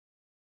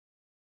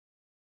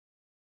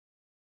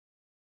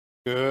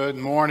Good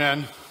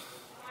morning.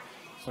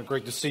 So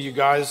great to see you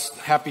guys.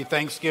 Happy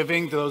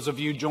Thanksgiving to those of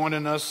you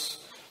joining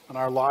us on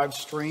our live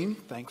stream.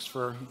 Thanks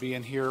for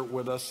being here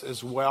with us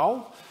as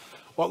well.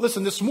 Well,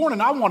 listen, this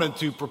morning I wanted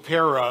to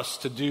prepare us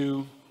to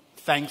do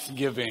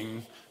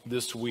Thanksgiving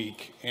this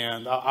week.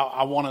 And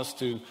I want us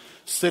to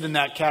sit in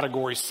that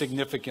category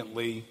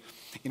significantly.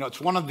 You know, it's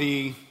one of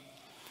the,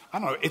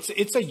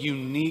 it's a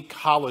unique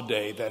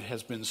holiday that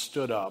has been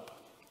stood up.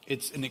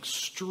 It's an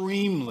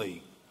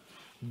extremely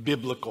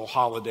biblical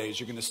holidays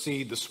you're going to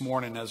see this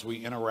morning as we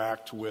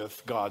interact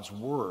with God's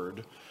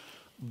Word.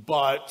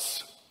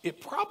 But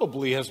it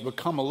probably has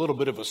become a little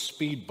bit of a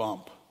speed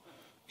bump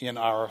in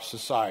our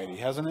society,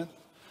 hasn't it?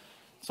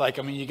 It's like,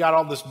 you got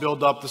all this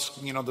build up,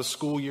 the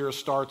school year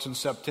starts in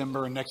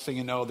September, and next thing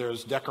you know,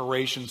 there's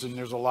decorations and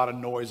there's a lot of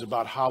noise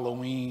about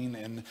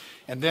Halloween.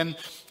 And then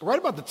right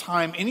about the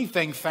time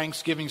anything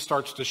Thanksgiving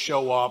starts to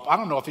show up, I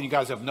don't know if you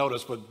guys have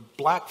noticed, but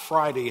Black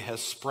Friday has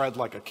spread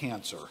like a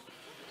cancer.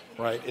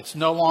 Right? It's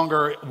no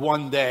longer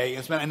one day.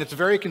 And it's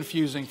very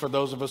confusing for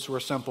those of us who are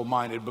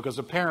simple-minded because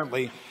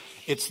apparently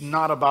it's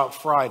not about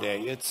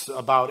Friday. It's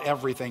about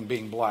everything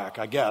being black,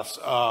 I guess.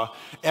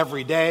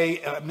 Every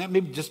day,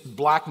 maybe just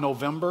Black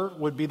November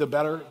would be the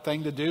better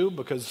thing to do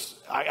because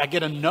I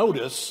get a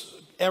notice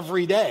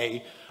every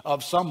day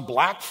of some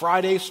Black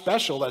Friday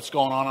special that's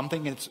going on. I'm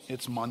thinking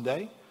it's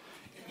Monday,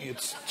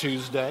 it's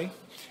Tuesday,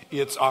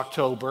 it's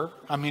October.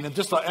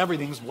 Just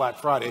everything's Black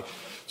Friday.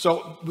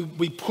 So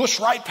we push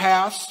right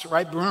past,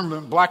 right?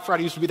 Remember, Black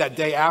Friday used to be that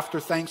day after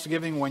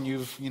Thanksgiving when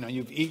you've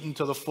eaten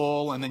to the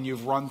full and then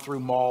you've run through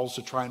malls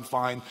to try and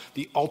find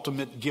the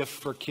ultimate gift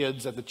for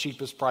kids at the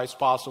cheapest price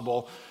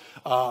possible.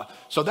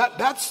 So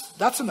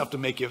that's enough to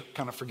make you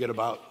kind of forget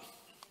about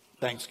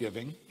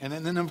Thanksgiving. And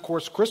then of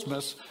course,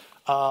 Christmas.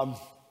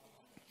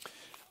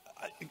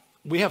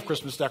 We have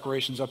Christmas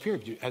decorations up here,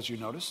 as you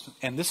noticed.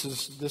 And this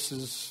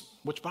is.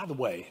 Which, by the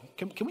way,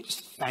 can we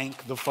just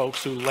thank the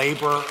folks who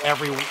labor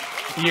every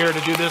year to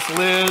do this?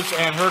 Liz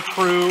and her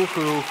crew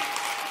who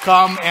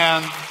come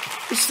and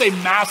this is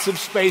a massive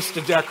space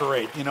to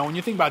decorate. You know, when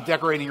you think about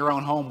decorating your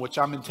own home, which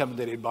I'm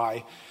intimidated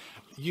by,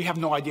 you have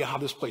no idea how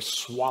this place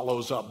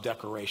swallows up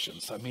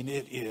decorations.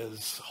 It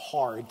is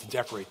hard to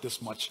decorate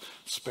this much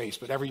space.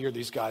 But every year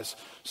these guys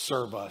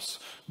serve us.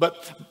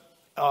 But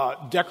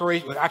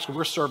actually,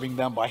 we're serving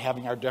them by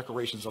having our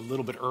decorations a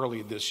little bit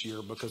early this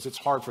year because it's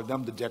hard for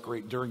them to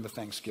decorate during the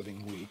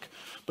Thanksgiving week.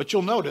 But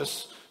you'll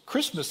notice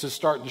Christmas is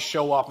starting to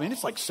show up.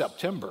 It's like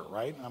September,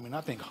 right?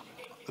 I think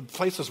the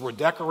places were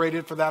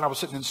decorated for that. I was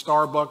sitting in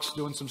Starbucks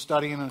doing some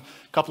studying a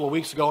couple of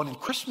weeks ago, and in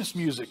Christmas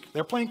music,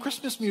 they're playing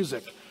Christmas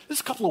music. This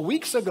is a couple of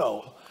weeks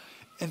ago.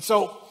 And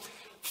so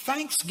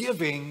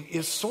Thanksgiving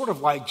is sort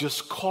of like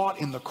just caught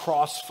in the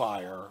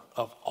crossfire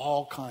of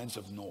all kinds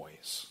of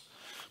noise.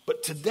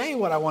 But today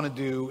what I want to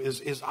do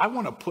is I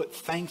want to put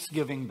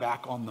Thanksgiving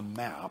back on the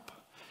map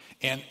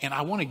and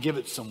I want to give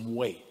it some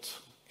weight.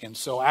 And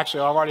so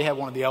actually I already had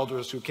one of the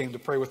elders who came to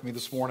pray with me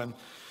this morning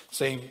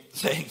saying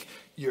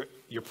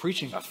you're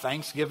preaching a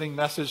Thanksgiving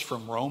message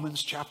from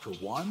Romans chapter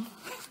 1?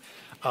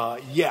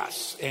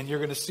 Yes, and you're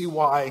going to see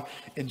why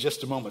in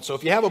just a moment. So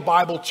if you have a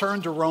Bible,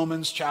 turn to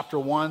Romans chapter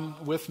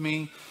 1 with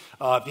me.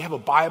 If you have a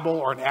Bible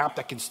or an app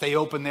that can stay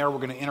open there, we're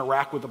going to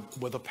interact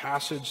with a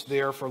passage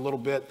there for a little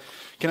bit.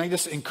 Can I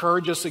just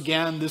encourage us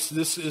again?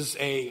 This is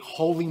a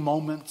holy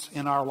moment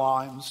in our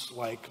lives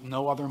like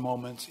no other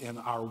moment in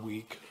our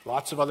week.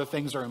 Lots of other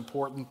things are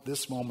important.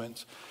 This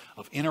moment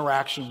of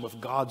interaction with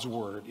God's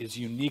Word is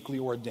uniquely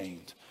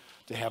ordained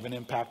to have an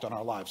impact on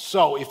our lives.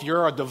 So if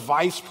you're a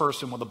device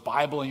person with a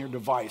Bible in your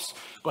device,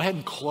 go ahead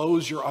and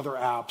close your other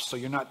apps so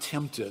you're not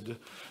tempted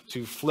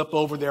to flip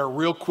over there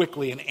real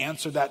quickly and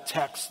answer that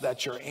text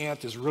that your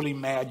aunt is really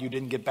mad you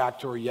didn't get back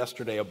to her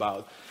yesterday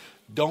about.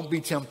 Don't be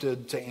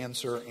tempted to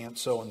answer Aunt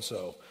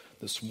so-and-so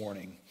this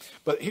morning.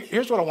 But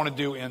here's what I want to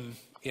do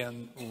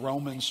in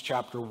Romans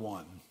chapter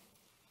 1.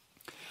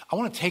 I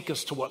want to take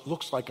us to what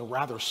looks like a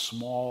rather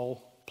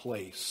small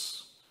place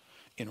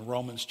in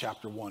Romans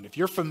chapter 1. If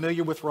you're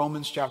familiar with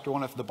Romans chapter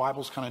 1, if the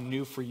Bible's kind of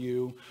new for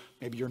you,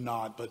 maybe you're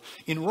not. But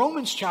in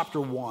Romans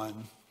chapter 1,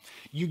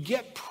 you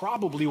get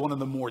probably one of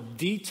the more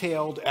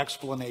detailed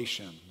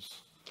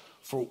explanations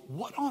for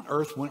what on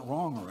earth went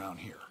wrong around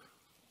here.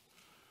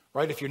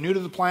 Right? If you're new to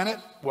the planet,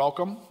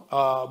 welcome.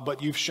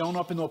 But you've shown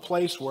up into a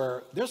place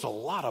where there's a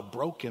lot of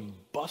broken,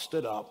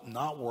 busted up,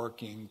 not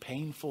working,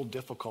 painful,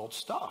 difficult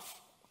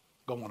stuff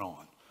going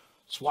on.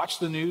 Just watch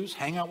the news,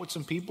 hang out with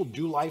some people,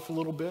 do life a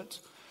little bit.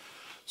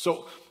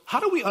 So how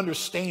do we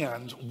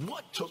understand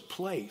what took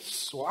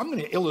place? Well, I'm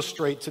going to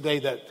illustrate today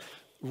that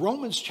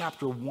Romans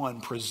chapter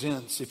 1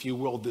 presents, if you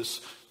will,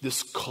 this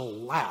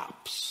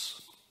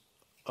collapse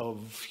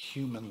of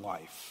human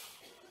life.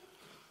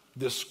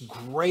 This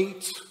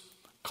great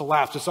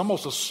collapse. It's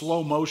almost a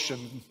slow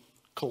motion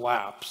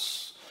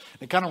collapse.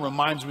 It kind of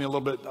reminds me a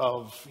little bit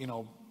of,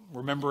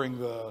 remembering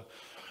the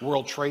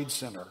World Trade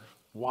Center,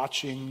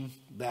 watching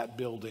that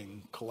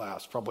building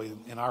collapse. Probably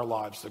in our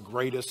lives, the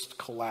greatest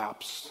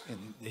collapse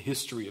in the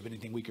history of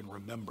anything we can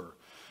remember.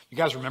 You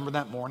guys remember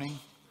that morning?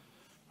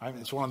 Right?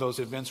 It's one of those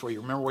events where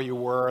you remember where you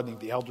were. I think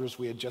the elders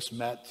we had just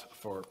met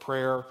for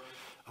prayer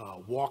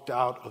walked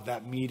out of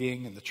that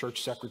meeting, and the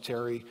church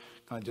secretary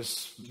kind of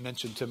just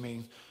mentioned to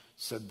me,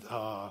 said,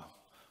 I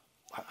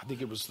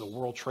think it was the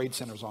World Trade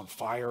Center was on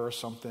fire or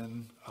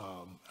something.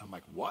 I'm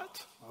like,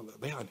 what?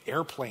 They had an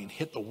airplane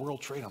hit the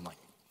World Trade. I'm like,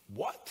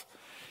 what?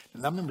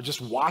 And I remember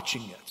just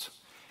watching it.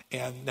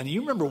 And then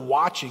you remember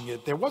watching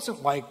it, there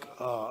wasn't like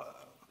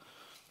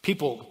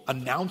people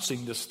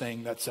announcing this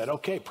thing that said,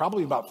 okay,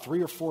 probably about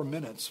 3 or 4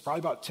 minutes, probably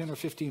about 10 or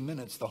 15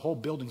 minutes, the whole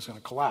building's going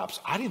to collapse.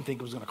 I didn't think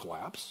it was going to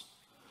collapse.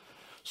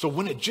 So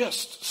when it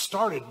just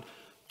started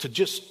to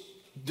just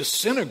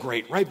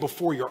disintegrate right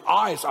before your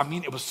eyes, I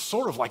mean, it was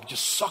sort of like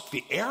just sucked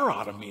the air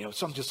out of me. It was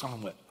something just kind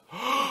of went,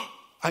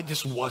 I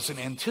just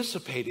wasn't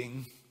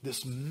anticipating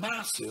this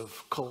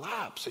massive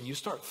collapse. And you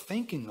start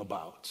thinking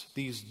about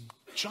these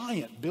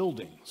giant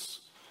buildings,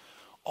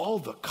 all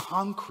the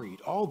concrete,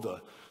 all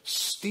the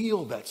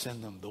steel that's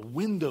in them, the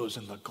windows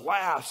and the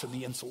glass and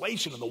the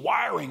insulation and the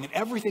wiring and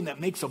everything that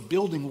makes a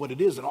building what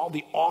it is, and all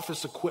the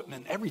office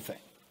equipment, everything.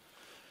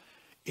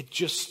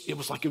 It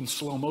was like in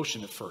slow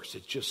motion at first.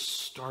 It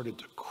just started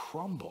to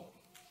crumble.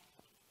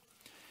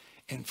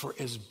 And for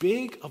as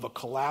big of a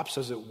collapse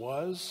as it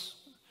was,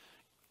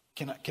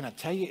 can I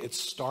tell you, it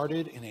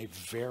started in a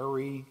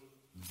very,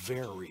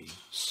 very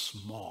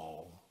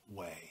small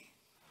way.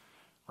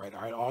 Right?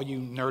 All right, all you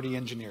nerdy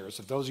engineers.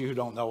 If those of you who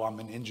don't know, I'm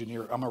an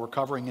engineer. I'm a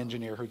recovering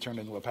engineer who turned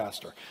into a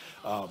pastor.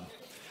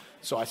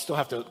 So I still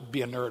have to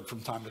be a nerd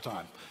from time to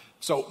time.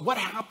 So what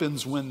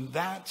happens when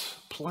that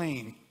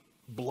plane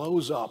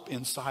blows up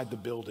inside the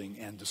building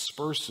and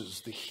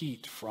disperses the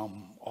heat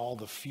from all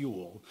the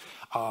fuel?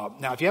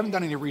 Now, if you haven't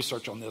done any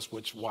research on this,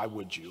 which why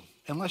would you?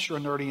 Unless you're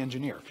a nerdy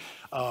engineer.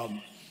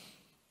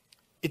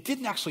 It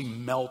didn't actually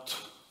melt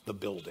the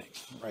building,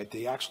 right?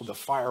 The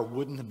fire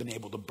wouldn't have been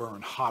able to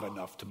burn hot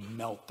enough to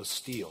melt the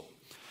steel.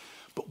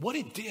 But what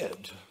it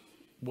did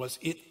was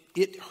it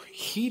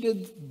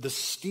heated the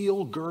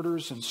steel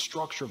girders and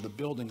structure of the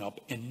building up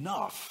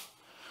enough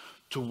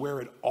to where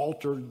it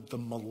altered the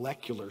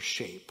molecular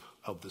shape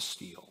of the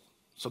steel.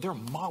 So there are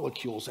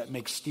molecules that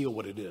make steel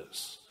what it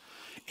is.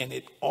 And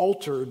it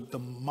altered the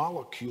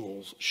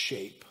molecule's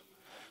shape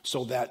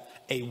so that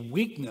a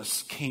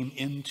weakness came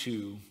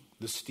into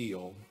the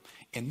steel.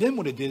 And then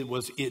what it did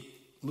was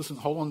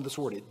hold on to this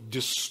word, it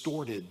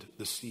distorted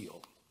the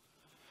steel.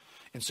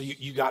 And so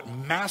you got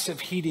massive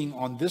heating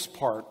on this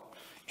part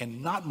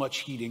and not much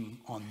heating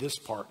on this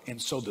part.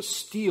 And so the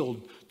steel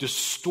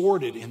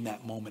distorted in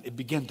that moment. It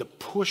began to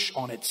push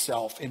on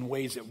itself in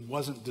ways it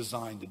wasn't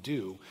designed to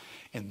do.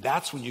 And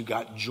that's when you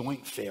got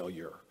joint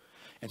failure.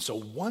 And so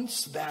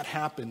once that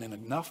happened and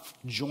enough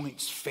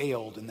joints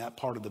failed in that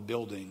part of the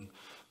building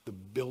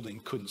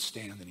couldn't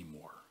stand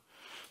anymore.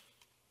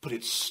 But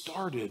it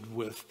started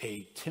with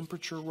a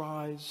temperature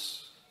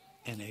rise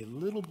and a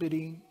little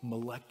bitty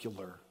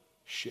molecular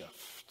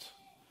shift.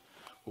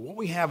 But what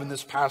we have in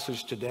this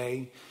passage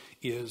today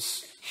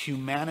is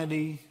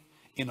humanity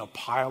in a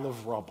pile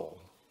of rubble.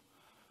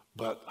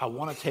 But I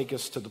want to take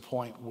us to the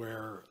point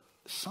where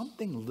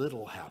something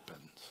little happened.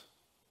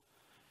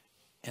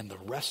 And the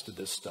rest of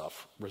this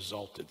stuff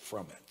resulted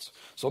from it.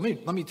 So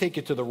let me take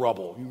you to the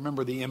rubble. You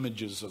remember the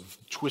images of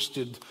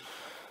twisted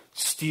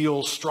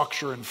steel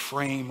structure and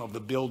frame of the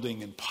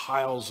building and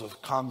piles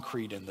of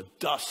concrete and the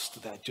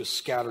dust that just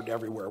scattered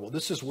everywhere. Well,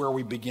 this is where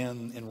we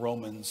begin in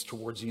Romans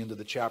towards the end of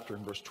the chapter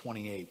in verse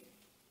 28.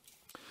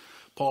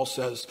 Paul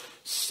says,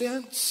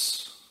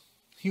 since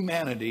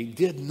humanity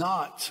did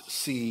not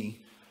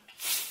see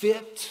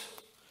fit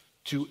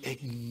to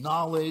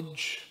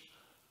acknowledge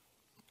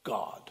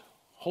God.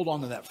 Hold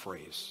on to that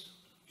phrase.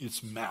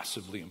 It's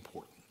massively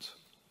important.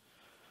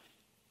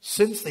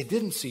 Since they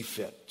didn't see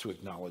fit to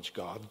acknowledge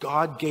God,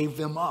 God gave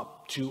them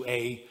up to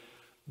a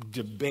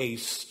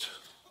debased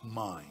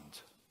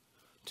mind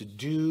to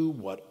do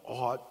what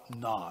ought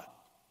not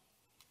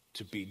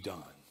to be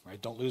done. Right?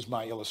 Don't lose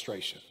my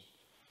illustration.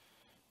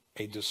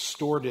 A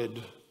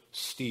distorted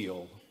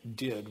steel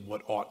did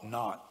what ought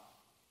not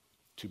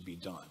to be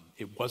done.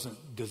 It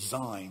wasn't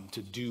designed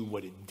to do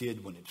what it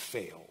did when it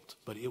failed,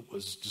 but it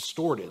was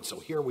distorted. So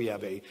here we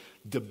have a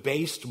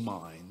debased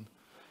mind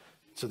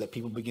so that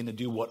people begin to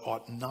do what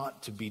ought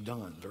not to be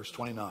done. Verse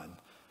 29,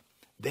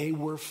 they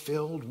were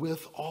filled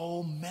with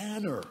all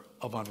manner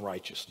of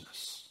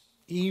unrighteousness,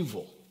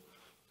 evil,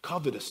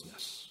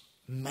 covetousness,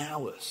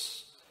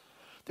 malice.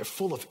 They're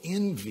full of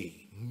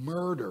envy,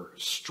 murder,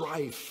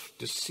 strife,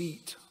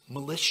 deceit,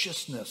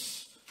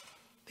 maliciousness.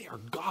 They are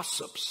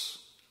gossips,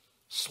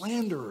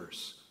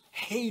 slanderers,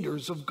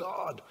 haters of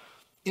God,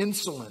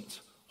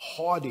 insolent,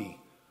 haughty,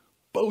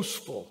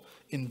 boastful,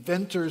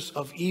 inventors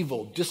of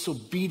evil,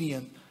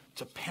 disobedient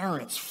to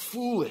parents,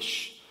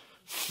 foolish,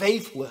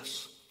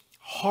 faithless,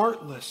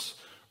 heartless,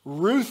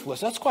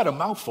 ruthless. That's quite a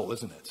mouthful,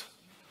 isn't it?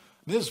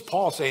 This is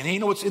Paul saying, hey, you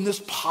know what's in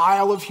this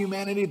pile of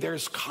humanity?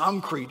 There's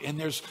concrete and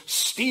there's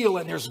steel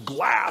and there's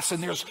glass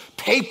and there's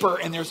paper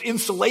and there's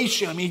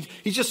insulation. I mean,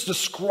 he's just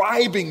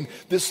describing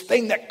this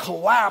thing that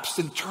collapsed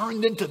and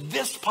turned into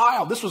this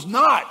pile. This was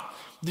not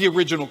the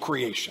original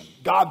creation.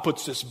 God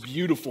puts this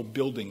beautiful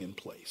building in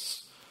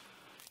place.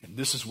 And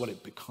this is what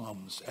it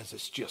becomes as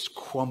it's just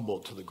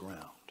crumbled to the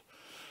ground.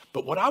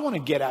 But what I want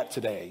to get at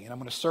today, and I'm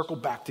going to circle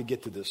back to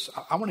get to this,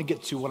 I want to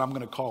get to what I'm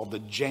going to call the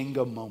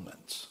Jenga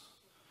moment.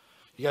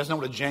 You guys know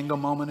what a Jenga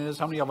moment is?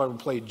 How many of you have ever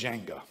played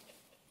Jenga?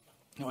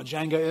 You know what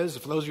Jenga is?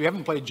 For those of you who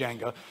haven't played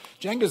Jenga,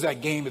 Jenga is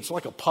that game, it's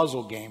like a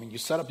puzzle game, and you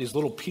set up these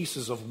little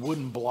pieces of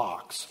wooden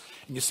blocks,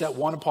 and you set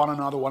one upon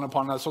another,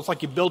 so it's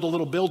like you build a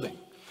little building.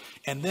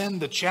 And then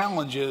the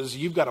challenge is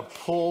you've got to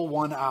pull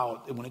one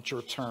out when it's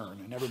your turn.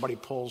 And everybody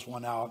pulls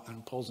one out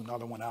and pulls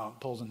another one out,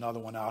 pulls another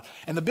one out.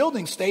 And the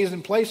building stays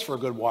in place for a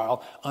good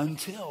while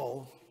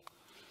until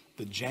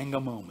the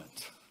Jenga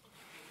moment.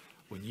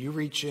 When you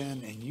reach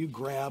in and you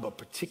grab a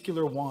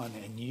particular one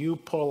and you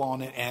pull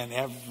on it and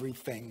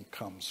everything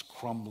comes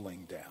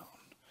crumbling down.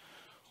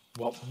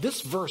 Well,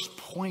 this verse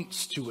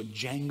points to a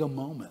Jenga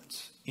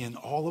moment in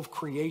all of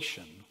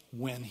creation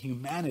when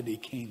humanity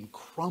came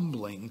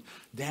crumbling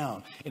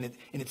down. And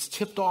it's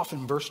tipped off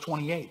in verse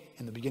 28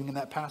 in the beginning of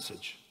that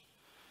passage.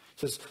 It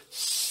says,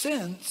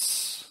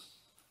 since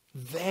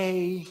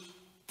they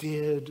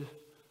did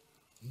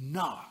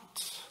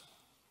not.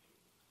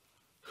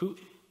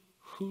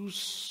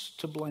 Who's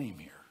to blame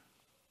here?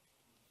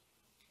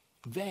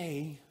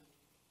 They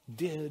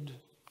did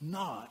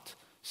not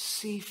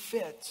see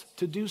fit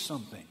to do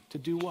something. To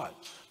do what?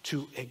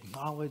 To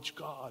acknowledge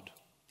God.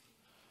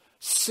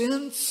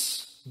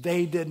 Since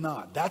they did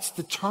not. That's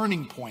the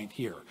turning point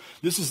here.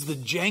 This is the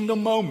Jenga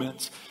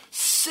moment.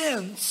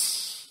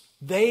 Since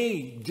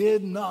they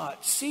did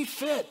not see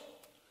fit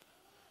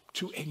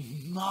to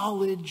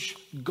acknowledge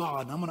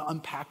God. And I'm going to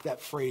unpack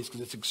that phrase because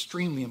it's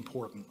extremely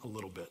important a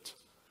little bit.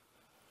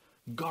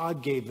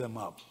 God gave them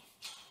up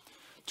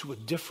to a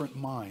different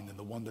mind than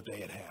the one that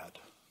they had had.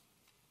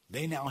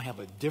 They now have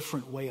a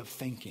different way of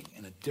thinking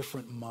and a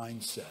different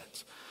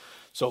mindset.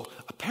 So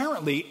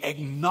apparently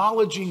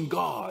acknowledging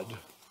God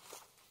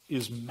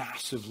is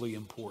massively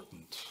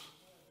important.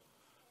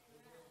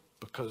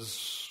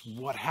 Because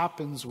what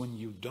happens when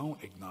you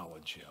don't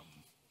acknowledge him?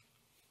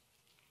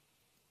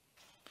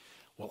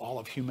 Well, all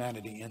of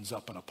humanity ends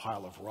up in a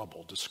pile of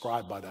rubble,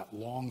 described by that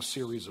long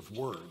series of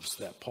words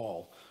that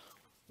Paul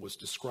was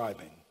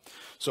describing.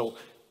 So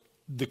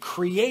the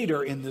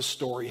creator in this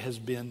story has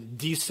been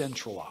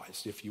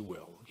decentralized, if you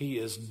will. He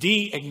is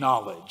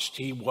de-acknowledged.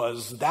 He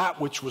was that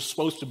which was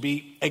supposed to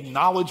be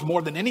acknowledged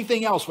more than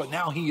anything else, but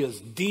now he is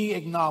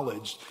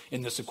de-acknowledged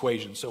in this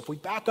equation. So if we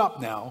back up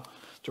now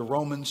to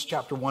Romans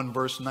chapter 1,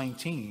 verse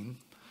 19,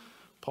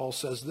 Paul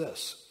says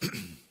this.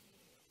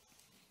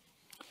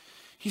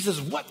 He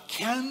says, what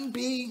can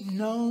be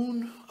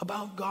known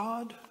about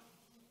God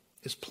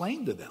is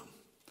plain to them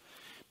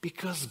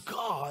because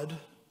God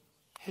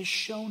has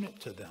shown it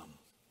to them.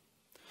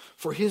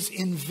 For his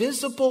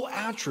invisible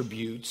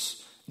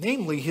attributes,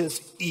 namely his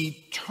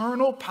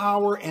eternal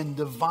power and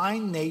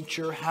divine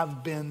nature,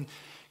 have been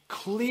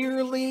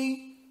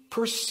clearly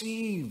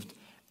perceived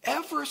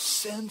ever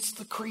since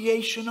the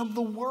creation of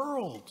the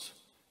world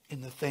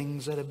in the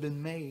things that have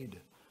been made,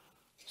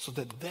 so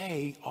that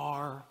they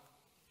are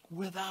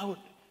without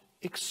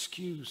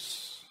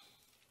excuse.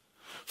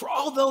 For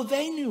although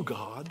they knew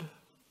God,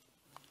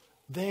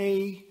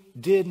 they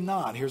did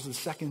not. Here's the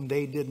second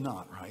they did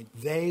not, right?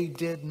 They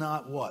did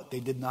not what? They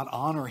did not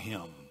honor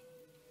him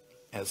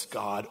as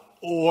God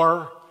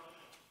or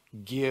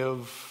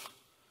give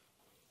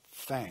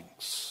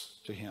thanks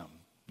to him.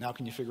 Now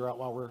can you figure out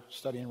why we're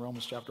studying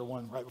Romans chapter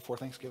 1 right before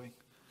Thanksgiving?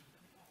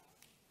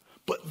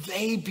 But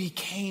they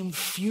became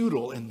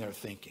futile in their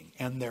thinking,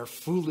 and their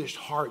foolish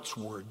hearts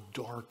were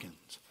darkened.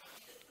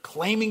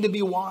 Claiming to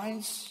be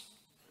wise,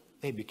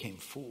 they became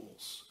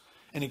fools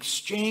and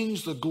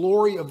exchanged the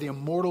glory of the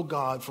immortal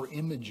God for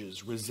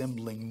images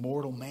resembling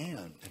mortal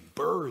man and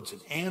birds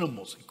and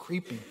animals and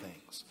creeping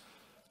things.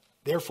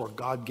 Therefore,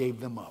 God gave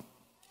them up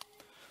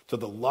to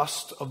the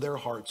lust of their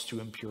hearts, to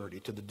impurity,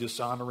 to the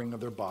dishonoring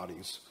of their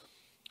bodies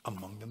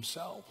among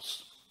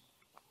themselves.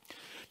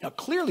 Now,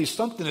 clearly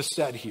something is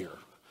said here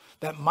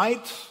that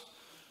might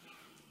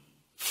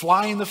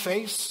fly in the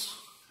face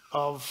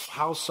of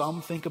how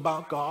some think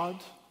about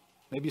God.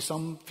 Maybe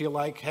some feel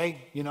like, hey,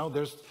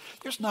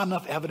 there's not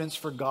enough evidence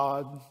for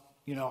God.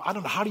 I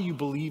don't know, how do you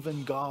believe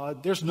in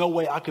God? There's no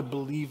way I could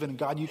believe in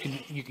God. You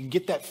can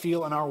get that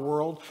feel in our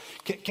world.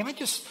 Can I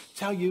just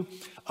tell you,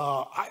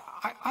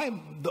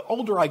 the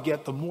older I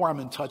get, the more I'm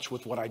in touch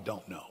with what I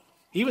don't know.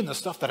 Even the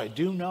stuff that I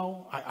do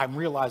know, I'm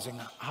realizing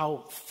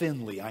how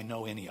thinly I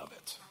know any of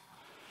it.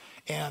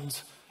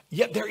 And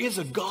yet there is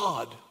a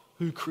God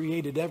who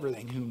created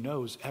everything, who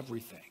knows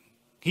everything.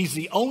 He's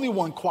the only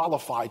one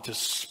qualified to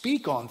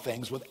speak on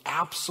things with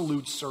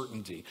absolute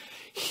certainty.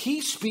 He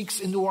speaks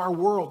into our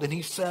world and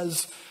he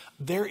says,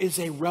 there is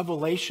a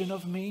revelation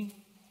of me.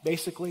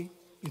 Basically,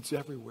 it's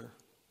everywhere.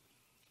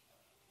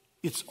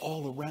 It's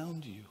all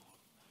around you,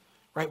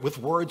 right? With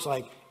words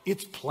like,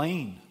 it's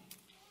plain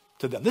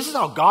to them. This is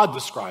how God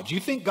describes. You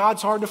think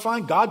God's hard to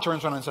find? God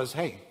turns around and says,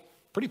 hey,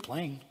 pretty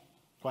plain,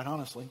 quite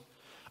honestly,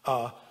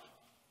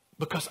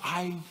 because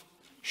I've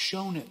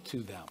shown it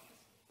to them.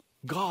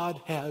 God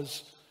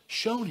has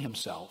shown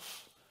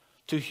himself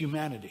to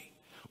humanity.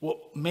 Well,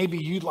 maybe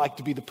you'd like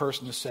to be the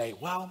person to say,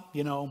 well,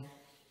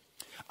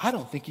 I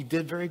don't think he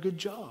did a very good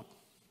job.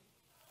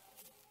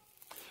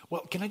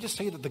 Well, can I just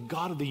say that the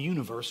God of the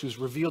universe, who's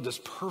revealed as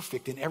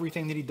perfect in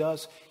everything that he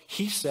does,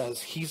 he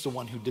says he's the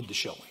one who did the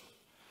showing.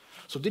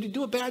 So did he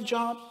do a bad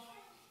job?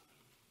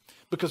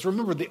 Because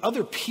remember, the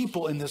other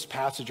people in this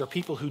passage are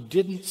people who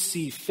didn't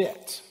see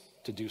fit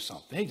to do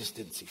something. They just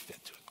didn't see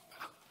fit to it.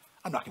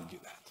 I'm not going to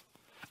do that.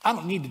 I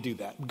don't need to do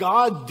that.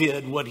 God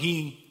did what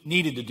he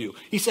needed to do.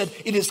 He said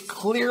it is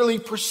clearly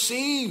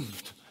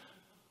perceived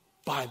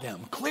by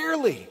them.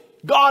 Clearly.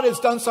 God has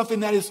done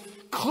something that is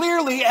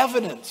clearly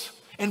evident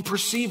and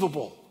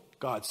perceivable,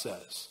 God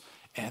says.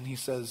 And he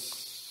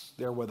says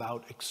they're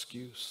without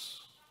excuse.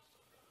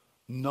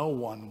 No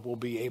one will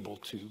be able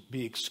to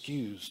be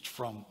excused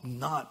from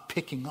not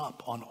picking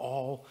up on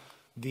all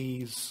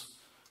these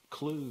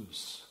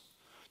clues.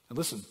 And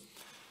listen,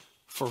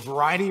 for a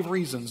variety of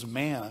reasons,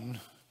 man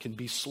can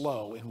be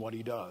slow in what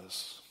he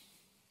does.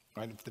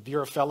 Right? If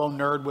you're a fellow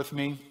nerd with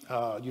me,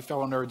 you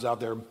fellow nerds out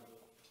there,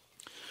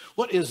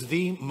 what is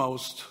the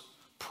most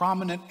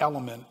prominent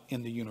element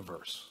in the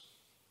universe?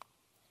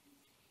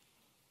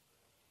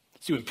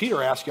 See, when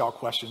Peter asks y'all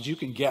questions, you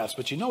can guess,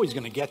 but you know he's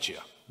going to get you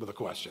with a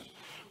question.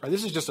 Right?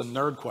 This is just a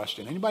nerd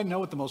question. Anybody know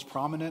what the most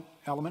prominent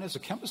element is? A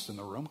chemist in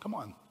the room. Come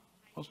on.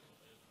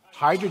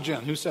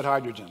 Hydrogen. Who said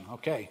hydrogen?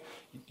 Okay.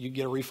 You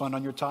get a refund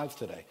on your tithe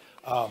today.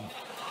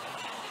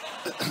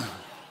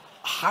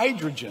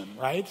 Hydrogen,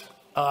 right?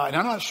 And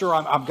I'm not sure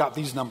I've got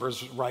these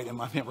numbers right in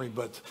my memory,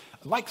 but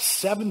like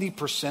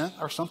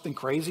 70% or something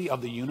crazy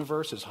of the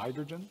universe is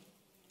hydrogen.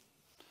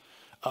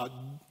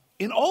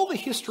 In all the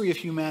history of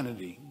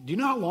humanity, do you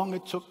know how long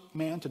it took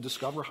man to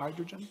discover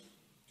hydrogen?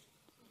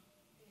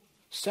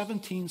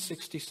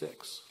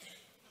 1766,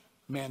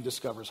 man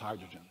discovers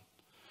hydrogen.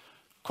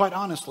 Quite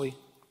honestly,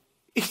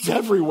 it's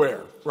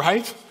everywhere,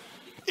 right?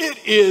 It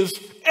is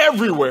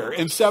everywhere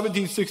in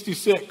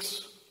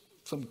 1766.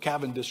 Some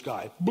Cavendish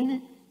guy,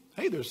 boom,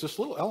 hey, there's this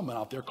little element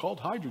out there called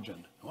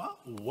hydrogen. Well,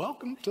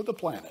 welcome to the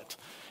planet.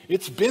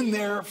 It's been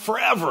there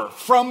forever,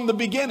 from the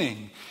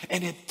beginning,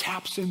 and it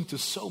taps into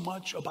so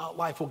much about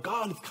life. Well,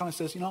 God kind of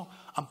says,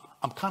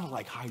 I'm kind of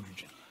like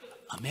hydrogen.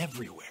 I'm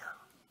everywhere.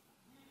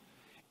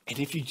 And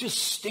if you just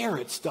stare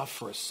at stuff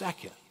for a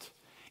second,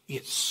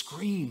 it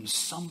screams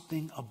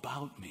something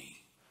about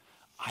me.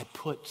 I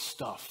put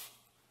stuff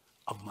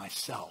of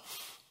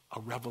myself, a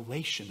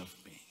revelation of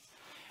me,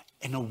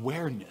 an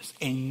awareness,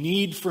 a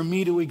need for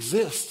me to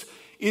exist.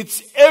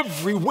 It's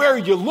everywhere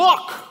you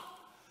look.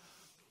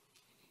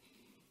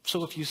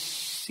 So if you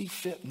see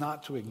fit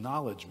not to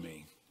acknowledge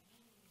me,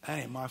 that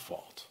ain't my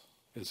fault,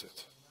 is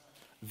it?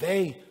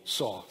 They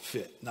saw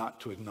fit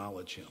not to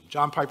acknowledge him.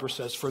 John Piper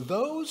says, for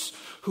those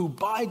who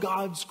by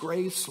God's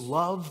grace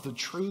love the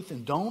truth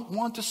and don't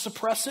want to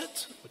suppress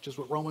it, which is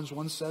what Romans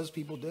 1 says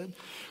people did,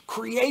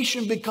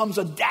 creation becomes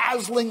a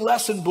dazzling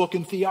lesson book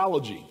in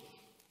theology.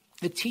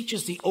 It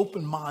teaches the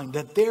open mind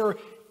that there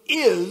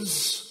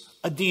is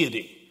a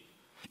deity,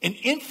 an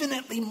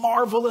infinitely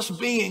marvelous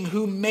being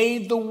who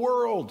made the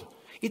world.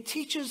 It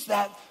teaches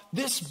that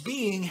this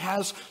being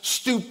has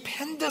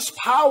stupendous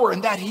power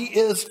and that he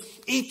is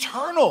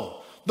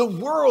eternal. The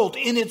world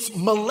in its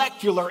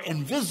molecular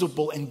and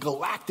visible and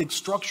galactic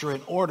structure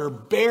and order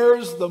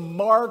bears the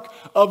mark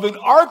of an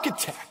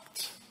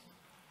architect.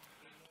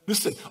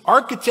 Listen,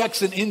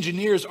 architects and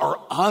engineers are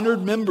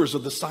honored members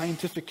of the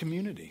scientific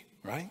community,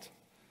 right?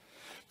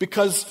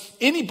 Because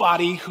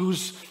anybody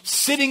who's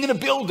sitting in a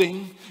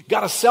building,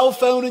 got a cell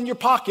phone in your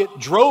pocket,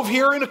 drove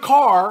here in a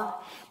car,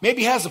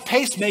 maybe has a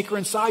pacemaker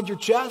inside your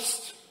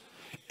chest,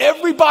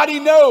 everybody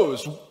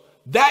knows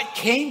that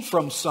came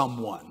from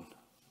someone.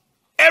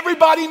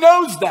 Everybody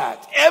knows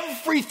that.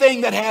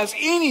 Everything that has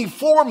any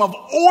form of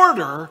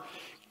order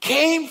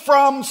came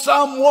from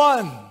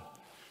someone.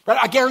 Right?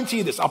 I guarantee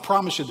you this. I'll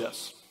promise you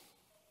this.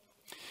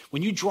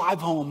 When you drive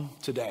home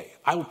today,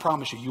 I will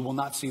promise you, you will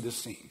not see this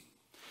scene.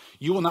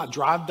 You will not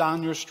drive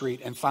down your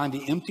street and find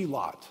the empty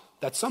lot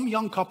that some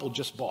young couple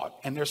just bought,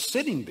 and they're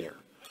sitting there,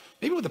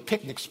 maybe with a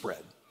picnic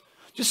spread,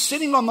 just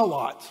sitting on the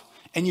lot.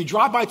 And you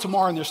drive by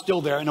tomorrow and they're still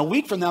there. And a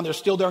week from now, they're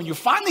still there. And you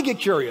finally get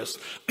curious.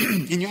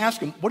 And you ask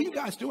them, what are you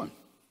guys doing?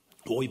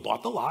 Well, we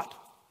bought the lot.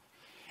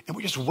 And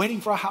we're just waiting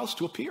for a house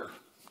to appear.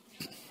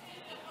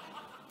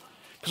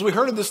 Because we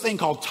heard of this thing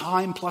called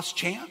time plus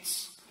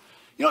chance.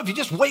 If you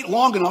just wait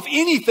long enough,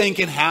 anything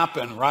can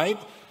happen, right?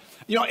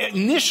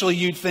 Initially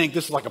you'd think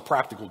this is like a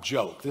practical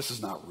joke. This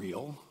is not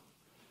real.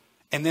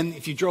 And then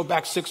if you drove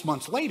back 6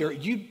 months later,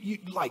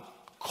 you'd like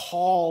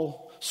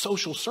call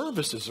social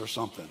services or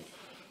something.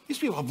 These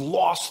people have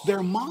lost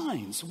their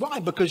minds. Why?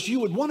 Because you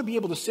would want to be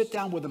able to sit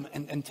down with them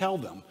and tell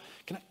them,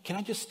 can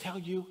I just tell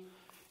you,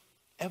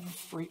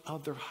 every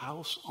other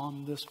house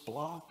on this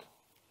block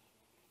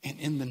and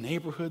in the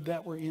neighborhood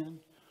that we're in,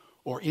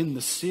 or in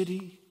the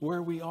city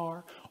where we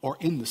are, or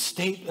in the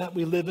state that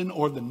we live in,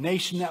 or the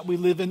nation that we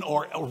live in,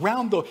 or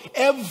around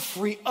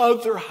every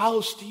other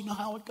house, do you know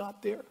how it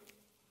got there?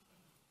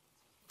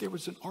 There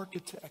was an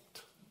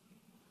architect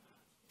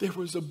There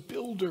was a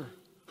builder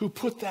who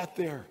put that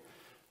there.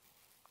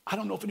 I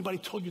don't know if anybody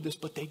told you this,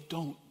 but they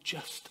don't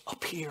just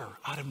appear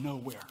out of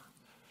nowhere.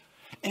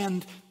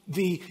 And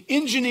the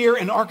engineer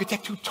and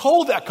architect who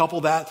told that couple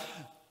that,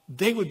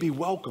 they would be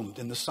welcomed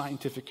in the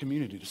scientific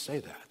community to say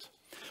that.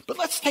 But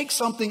let's take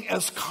something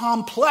as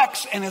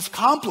complex and as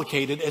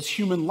complicated as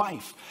human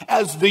life,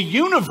 as the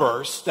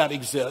universe that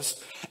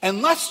exists,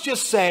 and let's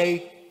just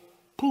say,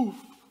 poof,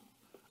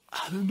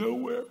 out of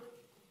nowhere.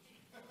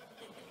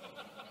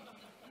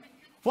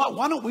 Well,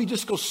 why don't we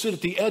just go sit at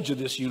the edge of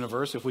this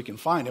universe if we can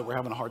find it? We're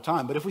having a hard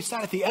time. But if we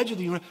sat at the edge of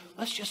the universe,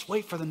 let's just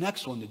wait for the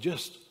next one to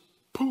just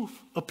poof,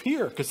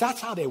 appear, because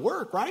that's how they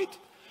work, right?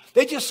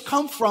 They just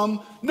come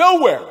from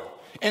nowhere.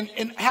 And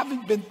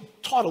having been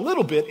taught a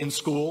little bit in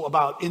school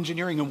about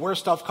engineering and where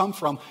stuff comes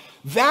from,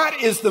 that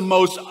is the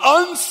most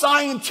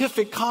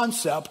unscientific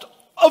concept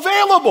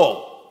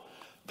available.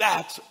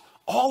 That's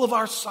all of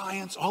our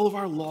science, all of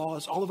our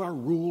laws, all of our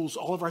rules,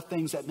 all of our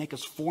things that make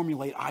us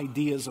formulate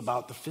ideas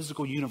about the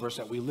physical universe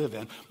that we live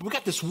in. But we've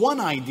got this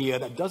one idea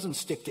that doesn't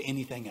stick to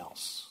anything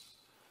else.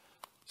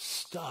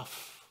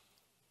 Stuff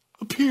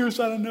appears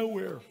out of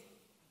nowhere.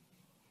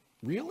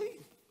 Really?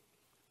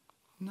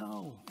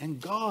 No.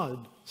 And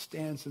God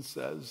stands and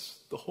says,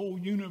 the whole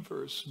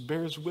universe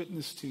bears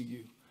witness to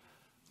you.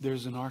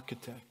 There's an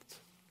architect.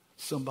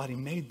 Somebody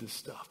made this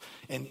stuff.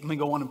 And let me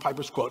go on in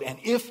Piper's quote. And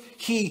if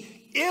he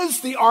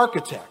is the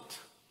architect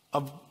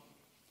of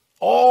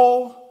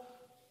all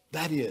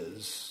that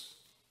is,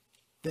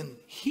 then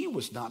he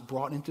was not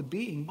brought into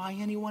being by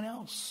anyone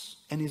else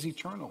and is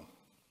eternal.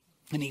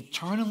 An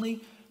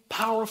eternally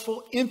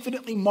powerful,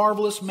 infinitely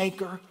marvelous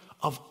maker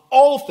of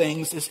all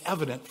things is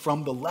evident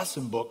from the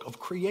lesson book of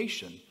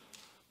creation.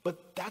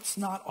 But that's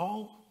not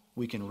all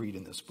we can read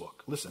in this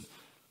book. Listen,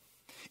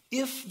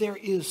 if there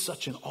is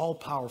such an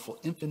all-powerful,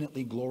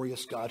 infinitely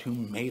glorious God who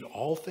made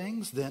all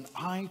things, then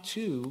I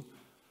too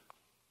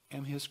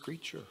am his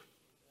creature.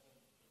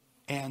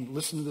 And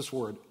listen to this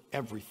word,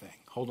 everything.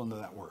 Hold on to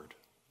that word.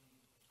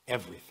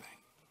 Everything.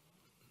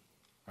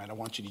 Right? I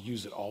want you to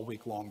use it all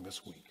week long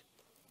this week.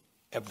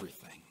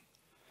 Everything.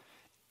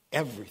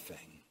 Everything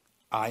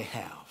I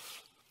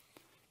have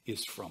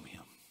is from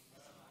him.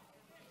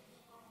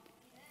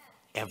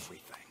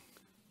 Everything.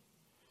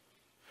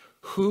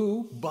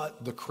 Who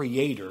but the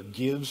Creator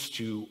gives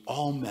to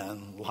all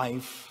men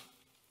life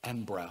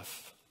and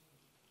breath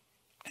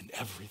and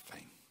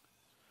everything?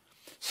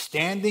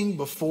 Standing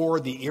before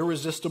the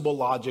irresistible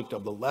logic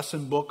of the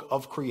lesson book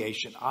of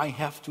creation, I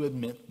have to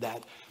admit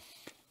that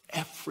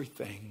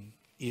everything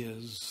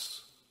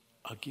is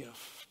a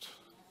gift.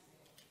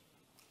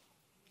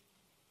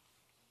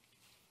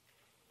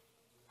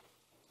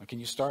 Now, can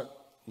you start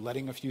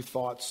letting a few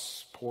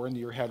thoughts pour into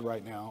your head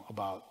right now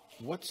about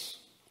what's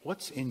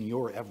in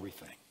your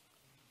everything,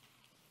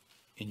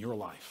 in your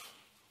life?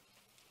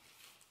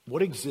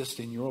 What exists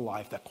in your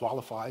life that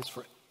qualifies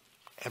for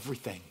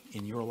everything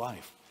in your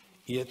life?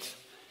 It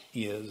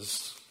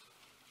is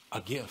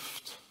a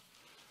gift.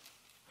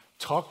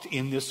 Tucked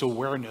in this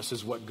awareness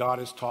is what God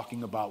is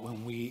talking about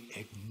when we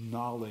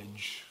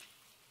acknowledge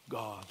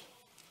God.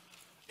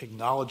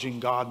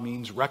 Acknowledging God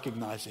means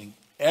recognizing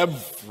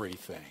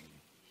everything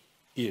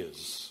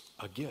is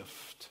a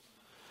gift.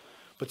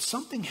 But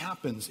something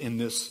happens in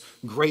this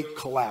great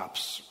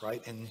collapse,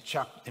 right?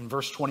 In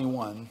verse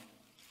 21,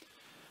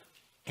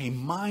 a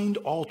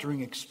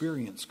mind-altering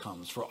experience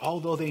comes. For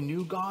although they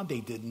knew God, they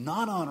did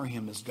not honor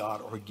him as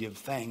God or give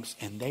thanks,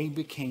 and they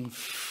became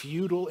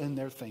futile in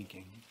their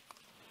thinking,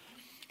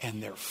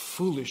 and their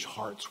foolish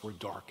hearts were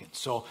darkened.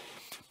 So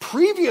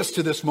previous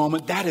to this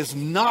moment, that is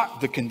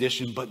not the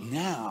condition, but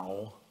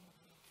now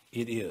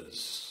it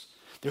is.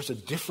 There's a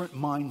different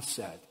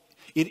mindset.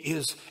 It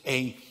is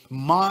a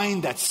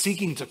mind that's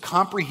seeking to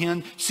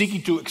comprehend,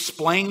 seeking to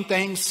explain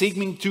things,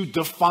 seeking to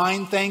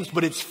define things,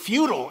 but it's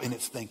futile in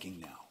its thinking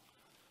now.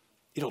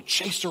 It'll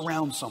chase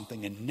around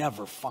something and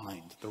never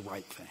find the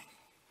right thing.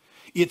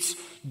 It's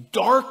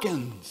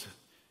darkened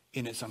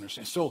in its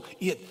understanding. So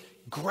it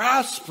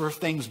grasps for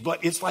things,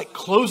 but it's like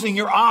closing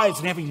your eyes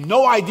and having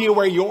no idea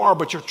where you are,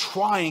 but you're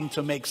trying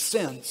to make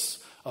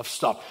sense of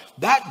stuff.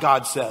 That,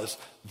 God says,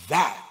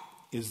 that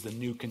is the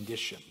new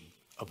condition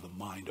of the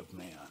mind of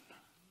man.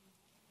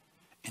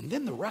 And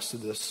then the rest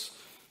of this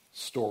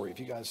story, if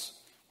you guys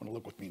want to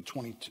look with me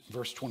in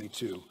verse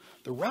 22,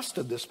 the rest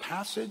of this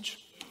passage,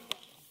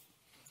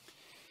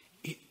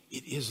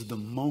 it is the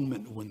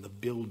moment when the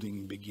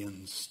building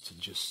begins to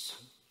just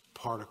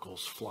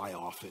particles fly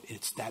off it.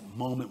 It's that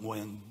moment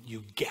when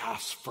you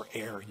gasp for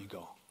air and you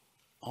go,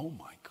 oh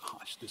my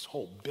gosh, this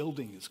whole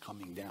building is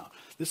coming down.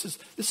 This is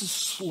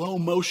slow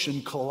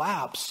motion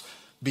collapse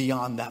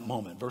beyond that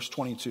moment. Verse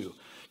 22,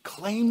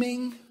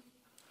 claiming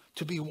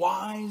to be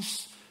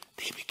wise,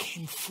 they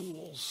became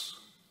fools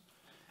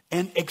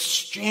and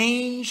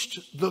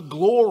exchanged the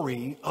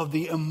glory of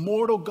the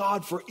immortal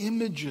God for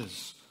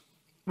images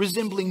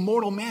resembling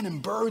mortal men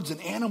and birds and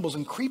animals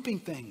and creeping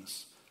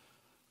things.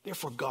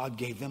 Therefore God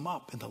gave them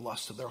up in the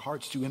lust of their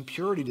hearts to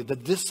impurity, to the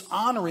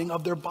dishonoring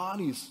of their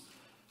bodies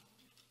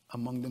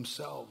among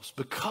themselves.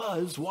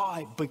 Because,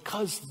 why?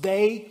 Because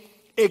they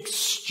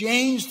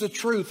exchanged the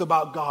truth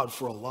about God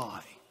for a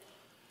lie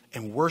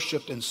and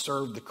worshiped and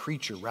served the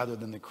creature rather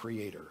than the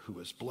Creator, who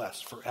is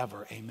blessed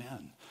forever.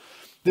 Amen.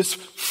 This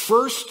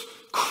first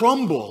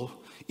crumble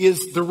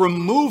is the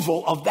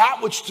removal of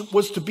that which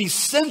was to be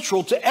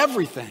central to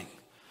everything.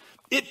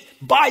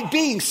 By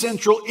being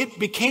central, it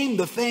became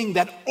the thing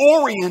that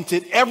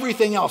oriented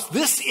everything else.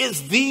 This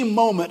is the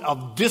moment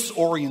of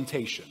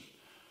disorientation.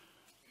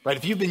 Right?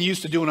 If you've been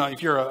used to doing,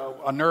 if you're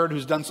a nerd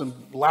who's done some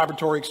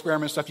laboratory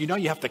experiment stuff, you know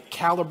you have to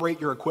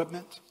calibrate your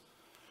equipment.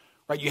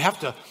 Right? You have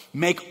to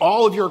make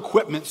all of your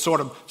equipment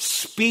sort of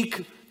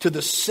speak to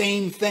the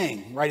same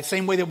thing. Right? The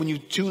same way that when you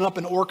tune up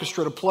an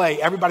orchestra to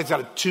play, everybody's got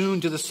to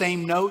tune to the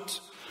same note.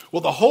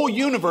 Well, the whole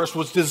universe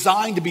was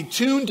designed to be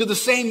tuned to the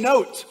same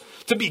note,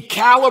 to be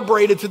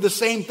calibrated to the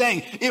same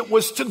thing. It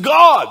was to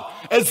God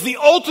as the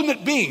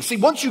ultimate being. See,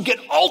 once you get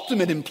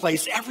ultimate in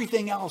place,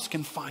 everything else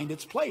can find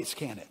its place,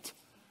 can it?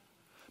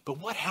 But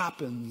what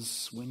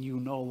happens when you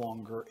no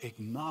longer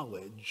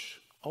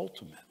acknowledge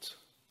ultimate?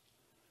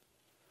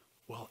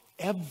 Well,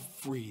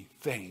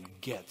 everything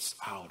gets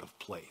out of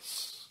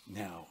place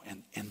now.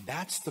 And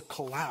that's the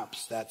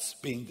collapse that's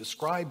being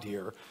described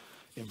here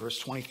in verse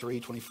 23,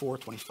 24,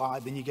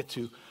 25. Then you get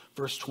to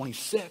verse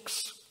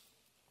 26.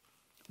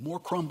 More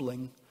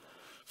crumbling.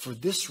 For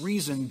this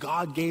reason,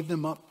 God gave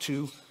them up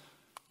to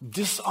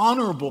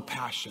dishonorable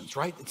passions,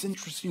 right? It's an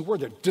interesting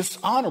word there.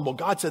 Dishonorable.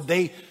 God said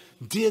they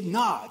did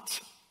not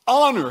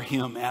honor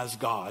him as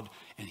God,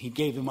 and he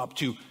gave them up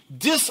to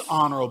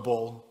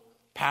dishonorable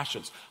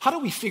passions. How do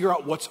we figure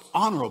out what's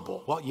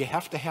honorable? Well, you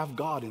have to have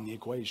God in the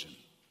equation.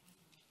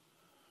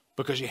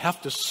 Because you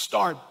have to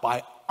start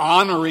by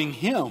honoring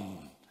him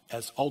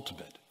as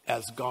ultimate,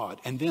 as God.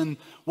 And then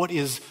what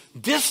is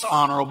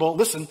dishonorable,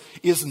 listen,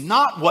 is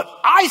not what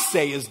I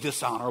say is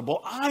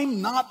dishonorable.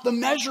 I'm not the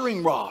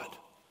measuring rod.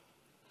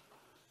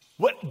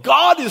 What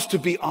God is to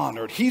be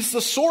honored. He's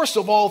the source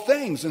of all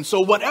things. And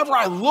so whatever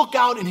I look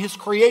out in his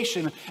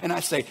creation and I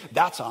say,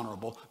 that's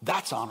honorable,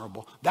 that's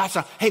honorable,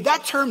 hey,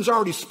 that term's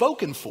already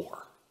spoken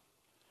for.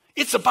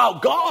 It's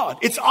about God.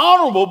 It's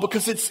honorable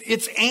because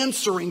it's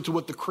answering to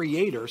what the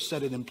Creator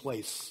set it in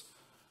place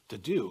to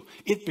do.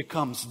 It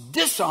becomes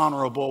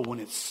dishonorable when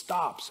it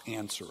stops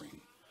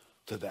answering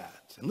to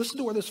that. And listen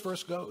to where this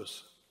verse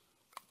goes.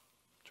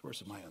 Which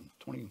verse am I in?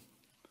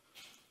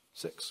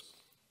 26.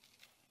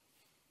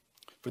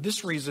 For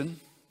this reason,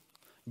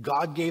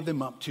 God gave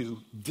them up to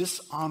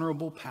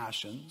dishonorable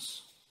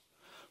passions,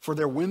 for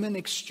their women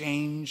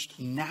exchanged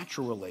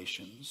natural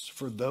relations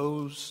for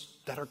those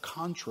that are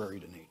contrary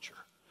to nature.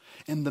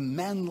 And the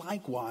men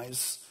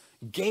likewise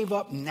gave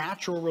up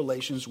natural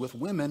relations with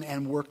women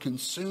and were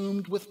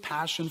consumed with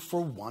passion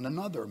for one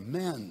another.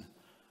 Men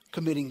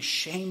committing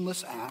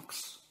shameless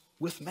acts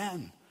with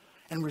men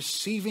and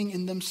receiving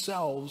in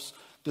themselves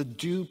the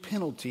due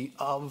penalty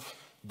of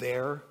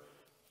their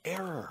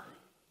error.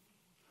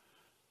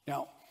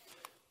 Now,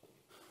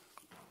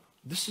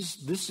 this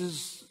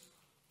is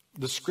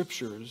the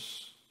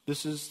scriptures.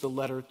 This is the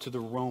letter to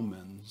the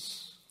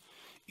Romans.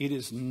 It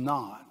is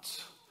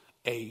not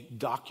a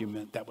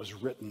document that was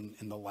written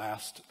in the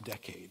last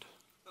decade.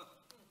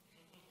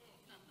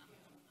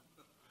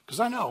 Because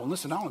I know, and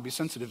listen, I want to be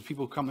sensitive to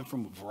people coming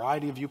from a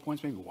variety of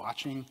viewpoints, maybe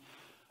watching.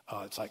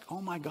 It's like,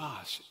 oh my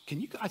gosh,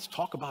 can you guys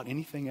talk about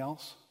anything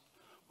else?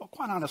 Well,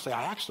 quite honestly,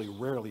 I actually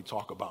rarely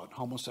talk about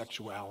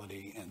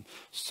homosexuality and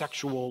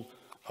sexual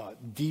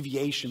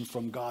deviation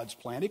from God's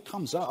plan. It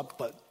comes up,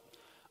 but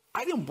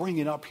I didn't bring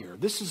it up here.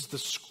 This is the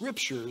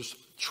scriptures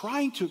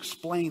trying to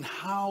explain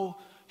how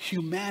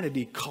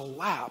humanity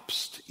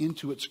collapsed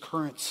into its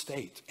current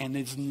state and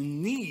is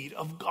in need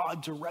of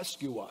God to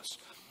rescue us.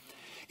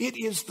 It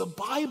is the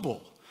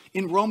Bible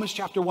in Romans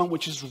chapter 1,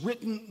 which is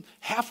written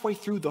halfway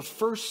through the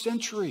first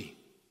century.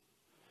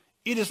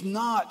 It is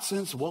not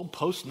since,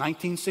 post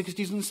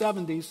 1960s and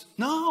 70s.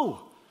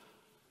 No.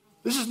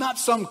 This is not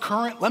some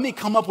current, let me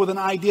come up with an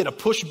idea to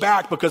push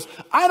back because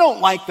I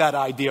don't like that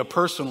idea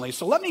personally.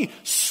 So let me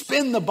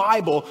spin the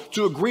Bible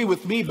to agree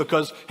with me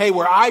because, hey,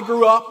 where I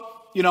grew up,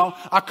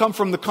 I come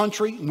from the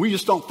country and we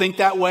just don't think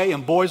that way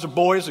and boys are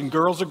boys and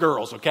girls are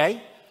girls,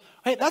 okay?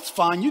 Hey, that's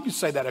fine. You can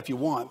say that if you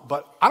want,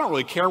 but I don't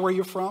really care where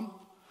you're from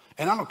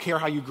and I don't care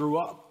how you grew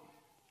up.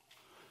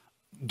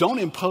 Don't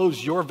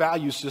impose your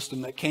value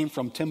system that came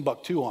from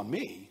Timbuktu on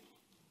me.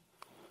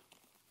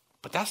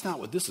 But that's not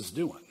what this is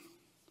doing.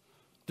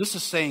 This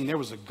is saying there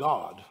was a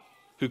God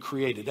who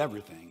created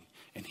everything,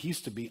 and he's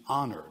to be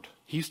honored.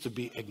 He's to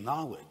be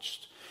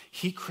acknowledged.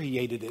 He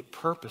created it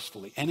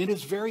purposefully. And it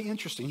is very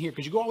interesting here,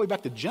 because you go all the way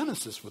back to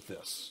Genesis with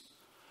this.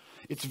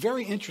 It's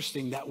very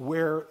interesting that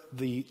where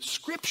the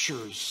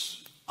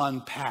scriptures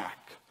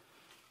unpack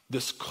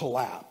this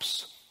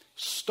collapse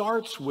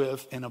starts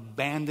with an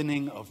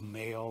abandoning of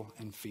male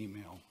and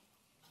female.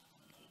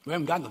 We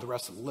haven't gotten to the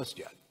rest of the list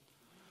yet.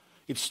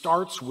 It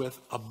starts with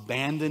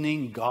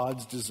abandoning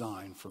God's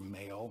design for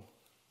male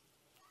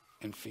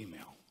and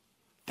female.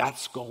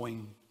 That's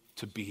going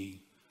to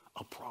be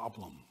a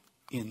problem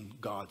in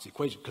God's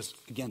equation because,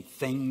 again,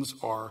 things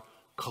are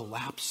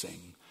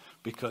collapsing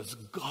because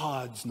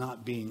God's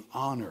not being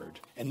honored.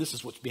 And this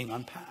is what's being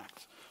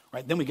unpacked,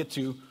 right? Then we get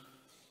to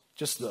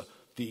just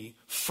the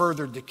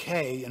further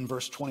decay in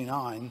verse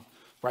 29,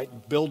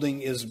 right?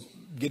 Building is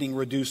getting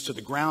reduced to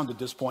the ground at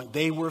this point.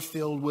 They were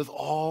filled with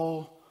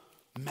all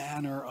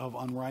manner of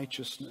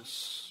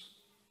unrighteousness,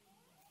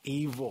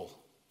 evil,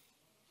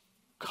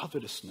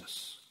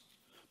 covetousness,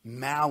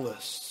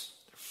 malice.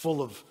 They're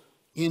full of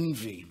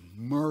envy,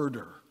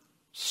 murder,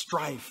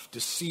 strife,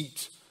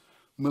 deceit,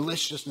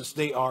 maliciousness.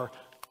 They are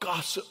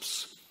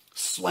gossips,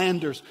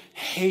 slanders,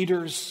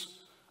 haters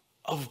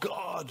of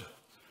God.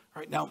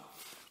 All right, now,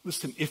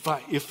 listen, if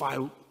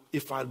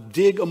I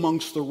dig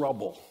amongst the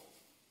rubble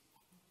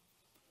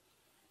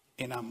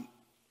and I'm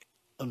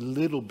a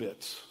little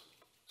bit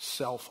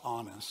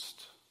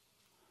self-honest,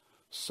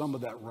 some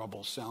of that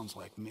rubble sounds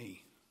like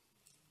me.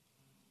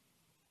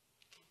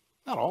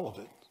 Not all of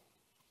it.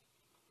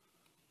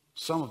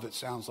 Some of it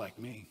sounds like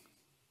me.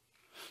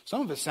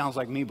 Some of it sounds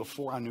like me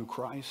before I knew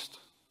Christ.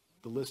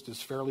 The list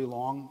is fairly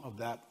long of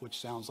that which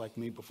sounds like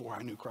me before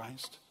I knew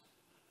Christ.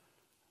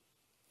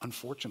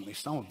 Unfortunately,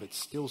 some of it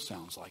still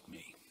sounds like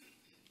me.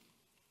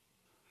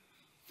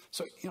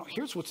 So,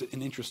 here's what's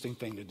an interesting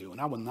thing to do,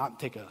 and I will not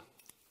take an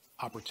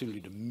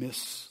opportunity to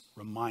miss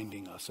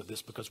reminding us of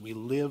this because we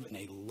live in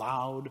a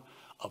loud,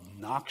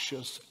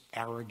 obnoxious,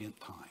 arrogant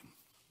time.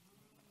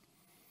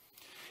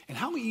 And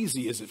how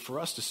easy is it for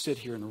us to sit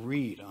here and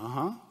read,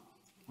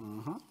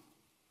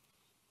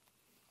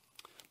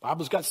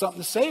 Bible's got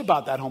something to say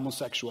about that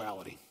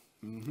homosexuality.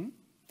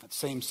 That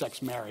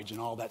same-sex marriage and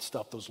all that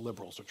stuff those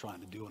liberals are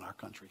trying to do in our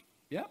country.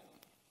 Yeah,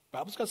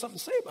 Bible's got something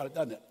to say about it,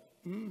 doesn't it?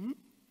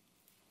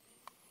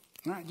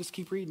 All right, just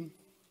keep reading.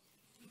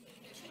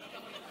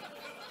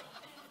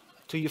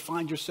 Till you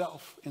find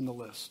yourself in the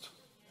list.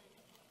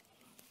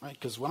 Right,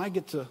 because when I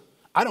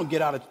don't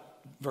get out of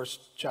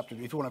chapter,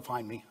 if you want to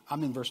find me,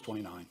 I'm in verse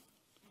 29.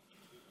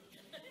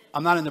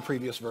 I'm not in the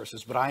previous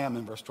verses, but I am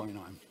in verse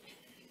 29.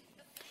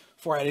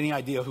 Before I had any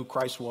idea who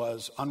Christ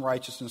was,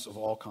 unrighteousness of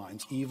all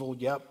kinds, evil,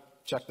 yep,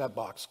 check that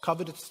box.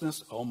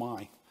 Covetousness, oh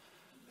my.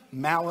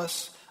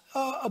 Malice,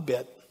 a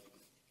bit.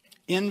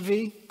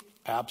 Envy,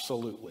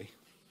 absolutely.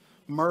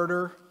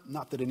 Murder,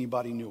 not that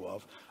anybody knew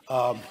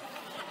of.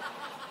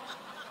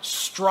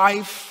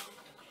 Strife,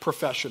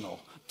 professional.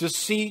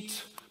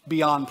 Deceit,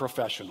 beyond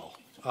professional.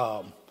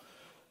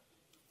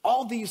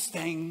 All these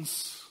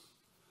things,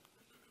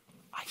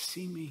 I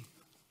see me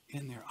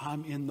in there.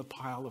 I'm in the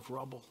pile of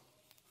rubble.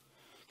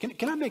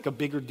 Can I make a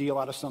bigger deal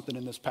out of something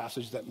in this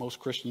passage that most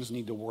Christians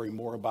need to worry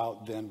more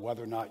about than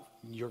whether or not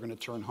you're going to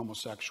turn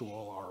homosexual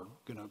or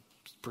going to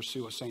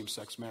pursue a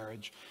same-sex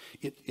marriage?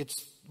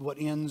 It's what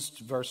ends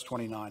verse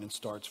 29 and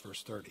starts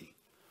verse 30.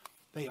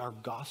 They are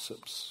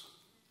gossips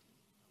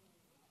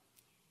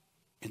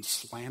and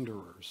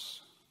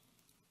slanderers.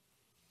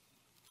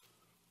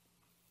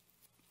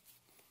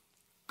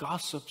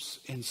 Gossips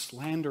and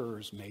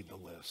slanderers made the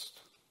list.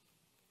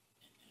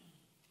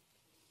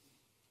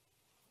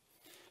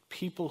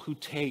 People who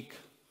take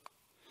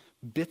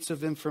bits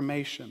of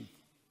information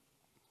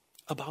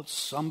about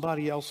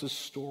somebody else's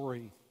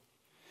story,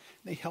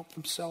 they help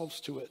themselves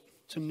to it,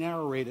 to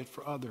narrate it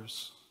for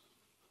others,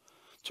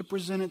 to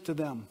present it to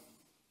them.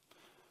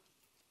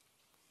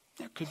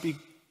 There could be,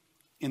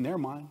 in their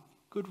mind,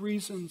 good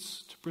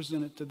reasons to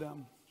present it to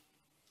them.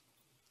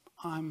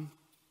 I'm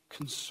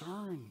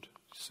concerned,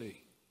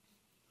 see.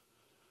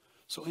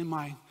 So in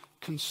my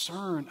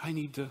concern, I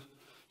need to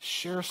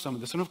share some of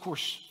this. And of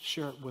course,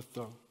 share it with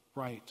the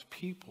right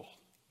people.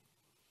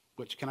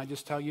 Which, can I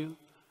just tell you,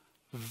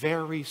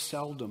 very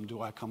seldom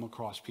do I come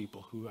across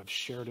people who have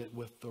shared it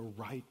with the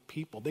right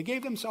people. They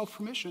gave themselves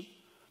permission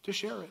to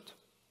share it.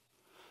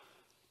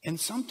 And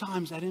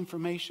sometimes that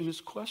information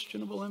is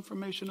questionable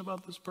information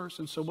about this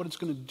person. So what it's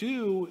going to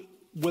do,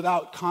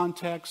 without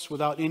context,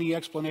 without any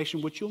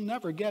explanation, which you'll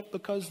never get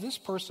because this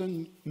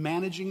person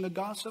managing the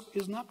gossip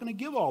is not going to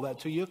give all that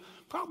to you,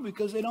 probably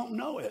because they don't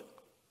know it.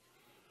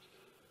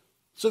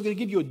 So they're going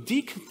to give you a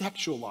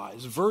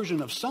decontextualized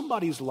version of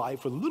somebody's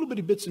life with a little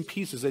bitty bits and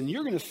pieces, and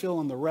you're going to fill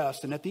in the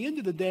rest. And at the end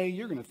of the day,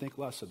 you're going to think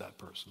less of that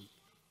person.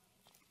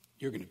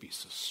 You're going to be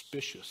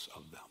suspicious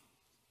of them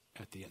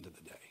at the end of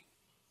the day.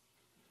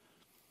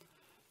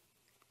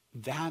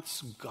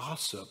 That's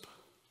gossip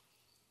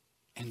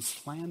and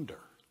slander.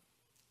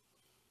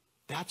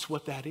 That's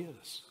what that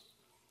is.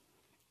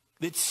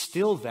 It's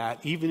still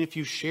that, even if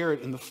you share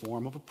it in the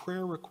form of a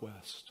prayer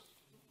request.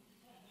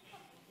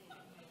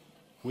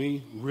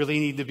 We really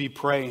need to be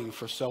praying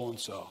for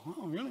so-and-so.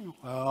 Oh, really?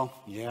 Well,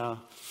 yeah.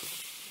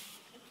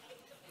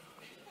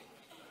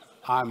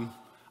 I'm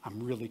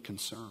really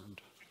concerned.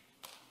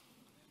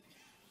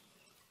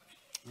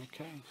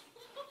 Okay.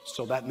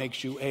 So that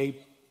makes you a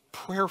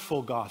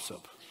prayerful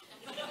gossip.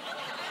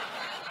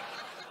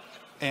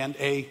 And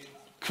a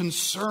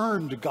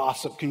concerned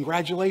gossip.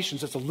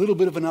 Congratulations, that's a little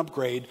bit of an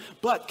upgrade.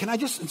 But can I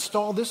just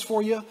install this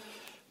for you?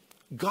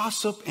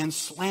 Gossip and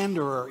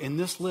slanderer in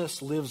this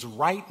list lives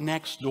right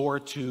next door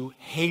to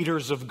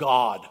haters of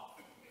God.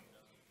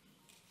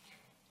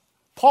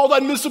 Paul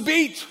doesn't miss a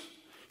beat.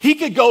 He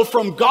could go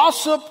from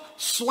gossip,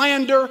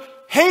 slander,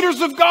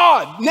 haters of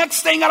God.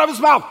 Next thing out of his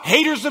mouth,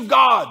 haters of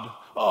God.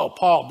 Oh,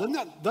 Paul,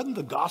 doesn't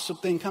the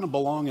gossip thing kind of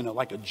belong in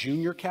like a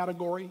junior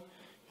category?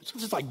 It's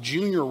just like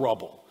junior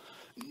rubble.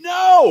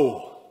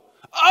 No.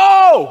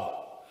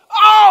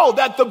 Oh,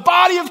 that the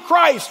body of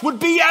Christ would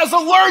be as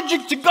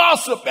allergic to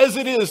gossip as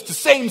it is to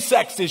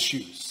same-sex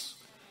issues.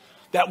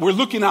 That we're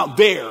looking out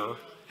there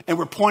and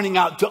we're pointing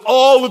out to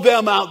all of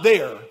them out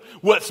there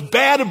what's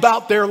bad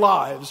about their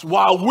lives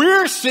while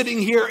we're sitting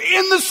here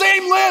in the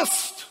same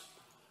list,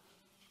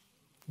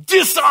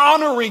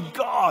 dishonoring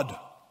God,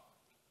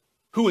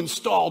 who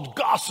installed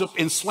gossip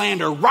and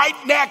slander right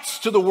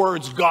next to the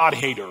words God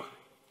hater.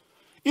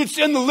 It's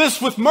in the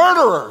list with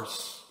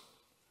murderers.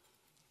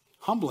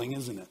 Humbling,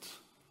 isn't it?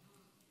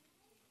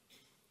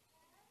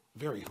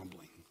 Very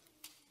humbling.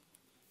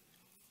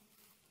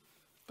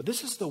 But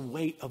this is the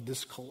weight of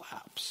this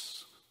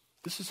collapse.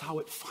 This is how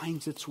it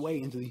finds its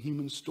way into the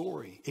human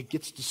story. It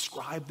gets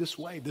described this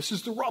way. This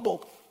is the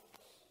rubble.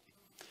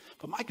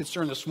 But my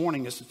concern this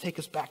morning is to take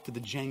us back to the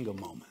Jenga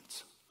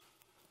moment.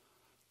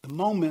 The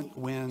moment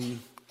when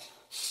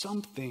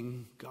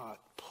something got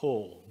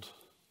pulled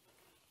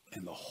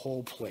and the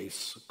whole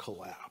place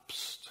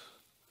collapsed.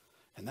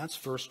 And that's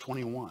verse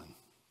 21.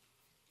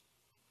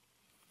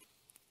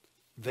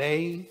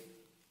 They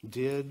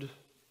did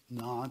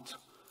not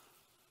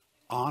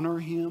honor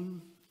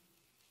him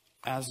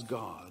as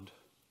God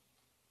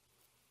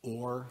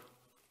or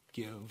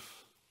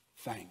give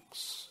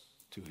thanks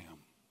to him.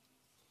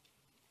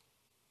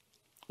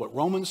 What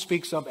Romans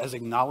speaks of as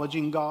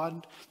acknowledging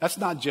God, that's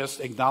not just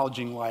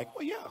acknowledging like,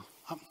 well,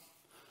 yeah,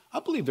 I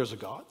believe there's a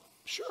God.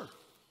 Sure.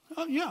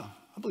 Oh, yeah,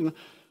 I believe it.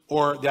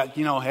 Or that,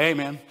 hey,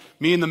 man,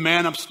 me and the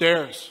man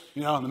upstairs,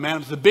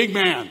 the big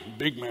man,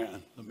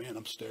 the man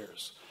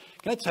upstairs.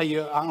 Can I tell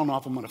you, I don't know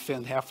if I'm going to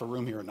offend half the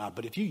room here or not,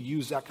 but if you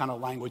use that kind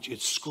of language,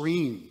 it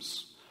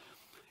screams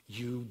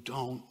you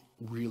don't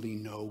really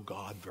know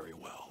God very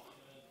well.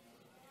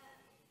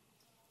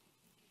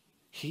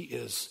 He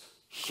is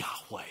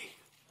Yahweh,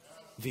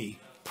 the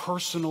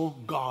personal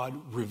God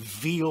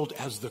revealed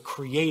as the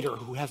creator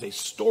who has a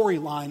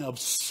storyline of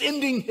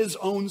sending his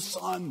own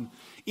son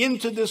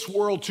into this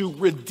world to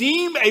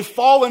redeem a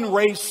fallen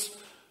race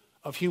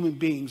of human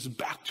beings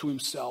back to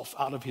himself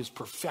out of his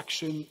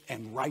perfection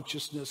and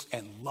righteousness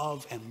and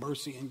love and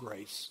mercy and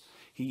grace.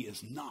 He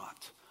is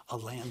not a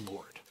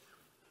landlord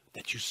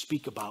that you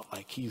speak about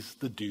like he's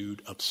the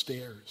dude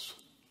upstairs.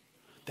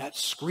 That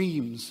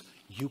screams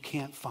you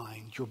can't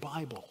find your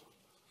Bible.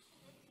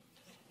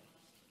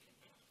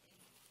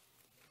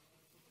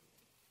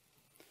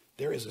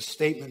 There is a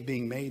statement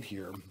being made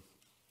here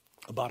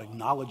about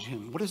acknowledge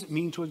him. What does it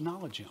mean to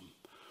acknowledge him?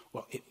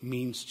 Well, it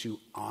means to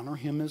honor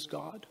him as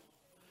God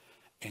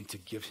and to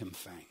give him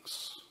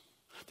thanks.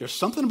 There's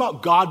something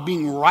about God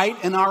being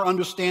right in our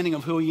understanding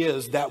of who he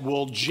is that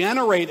will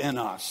generate in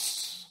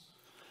us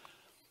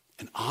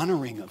an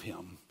honoring of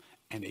him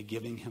and a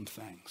giving him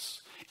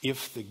thanks.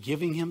 If the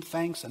giving him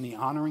thanks and the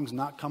honoring's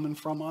not coming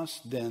from us,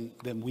 then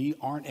we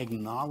aren't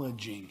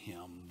acknowledging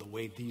him the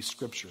way these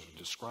scriptures are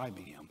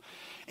describing him.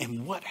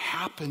 And what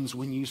happens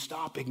when you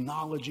stop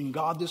acknowledging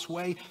God this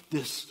way?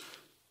 This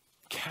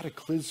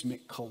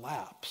cataclysmic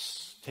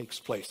collapse takes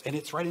place. And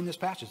it's right in this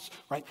passage,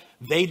 right?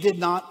 They did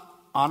not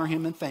honor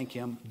him and thank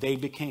him. They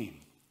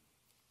became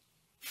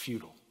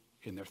futile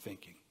in their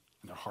thinking,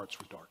 and their hearts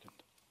were darkened.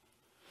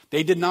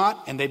 They did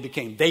not, and they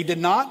became. They did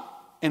not,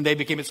 and they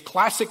became. It's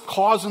classic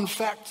cause and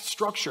effect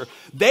structure.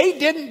 They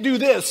didn't do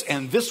this,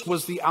 and this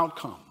was the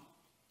outcome.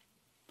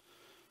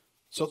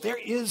 So there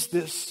is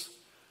this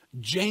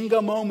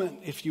Jenga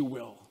moment, if you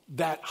will,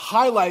 that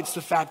highlights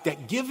the fact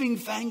that giving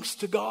thanks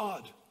to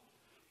God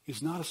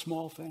is not a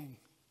small thing.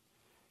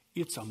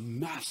 It's a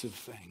massive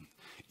thing.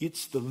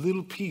 It's the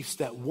little piece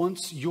that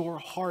once your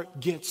heart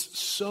gets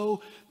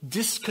so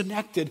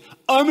disconnected,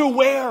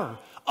 unaware,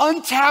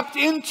 untapped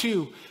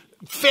into,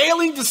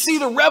 failing to see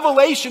the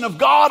revelation of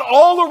God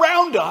all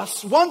around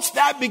us, once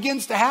that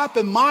begins to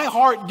happen, my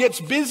heart gets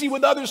busy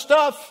with other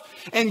stuff,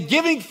 and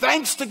giving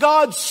thanks to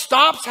God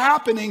stops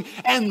happening,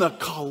 and the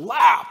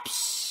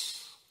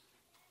collapse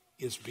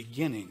is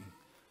beginning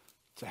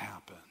to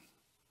happen.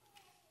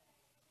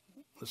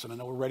 Listen, I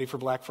know we're ready for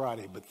Black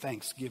Friday, but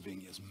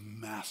Thanksgiving is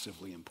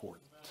massively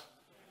important.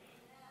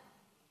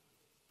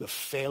 The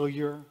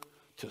failure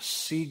to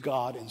see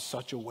God in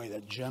such a way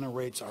that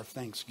generates our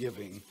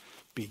thanksgiving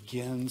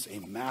begins a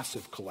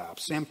massive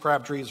collapse. Sam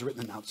Crabtree has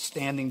written an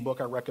outstanding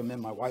book I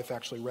recommend. My wife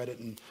actually read it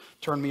and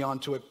turned me on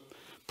to it,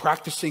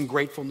 Practicing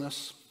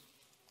Gratefulness.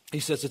 He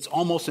says it's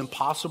almost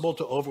impossible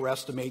to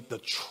overestimate the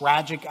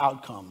tragic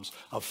outcomes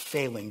of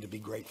failing to be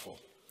grateful.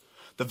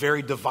 The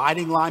very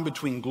dividing line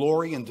between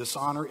glory and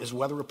dishonor is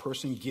whether a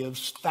person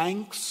gives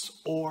thanks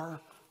or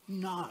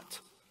not.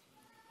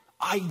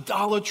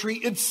 Idolatry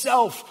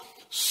itself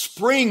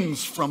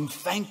springs from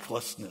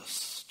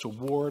thanklessness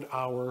toward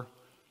our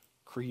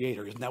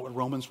Creator. Isn't that what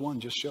Romans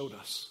 1 just showed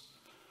us?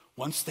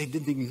 Once they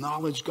didn't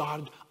acknowledge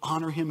God,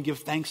 honor him, give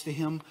thanks to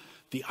him,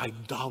 the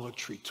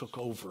idolatry took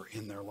over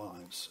in their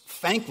lives.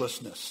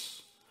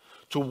 Thanklessness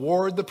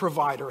toward the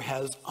provider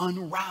has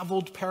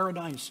unraveled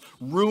paradise,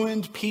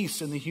 ruined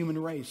peace in the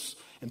human race,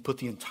 and put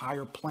the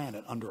entire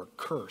planet under a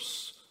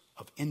curse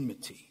of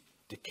enmity,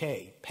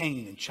 decay,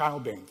 pain, and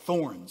childbearing,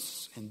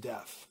 thorns, and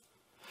death.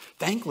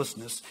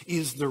 Thanklessness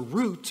is the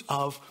root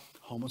of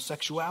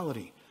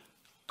homosexuality,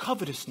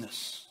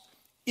 covetousness,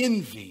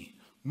 envy,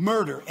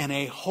 murder, and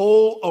a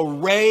whole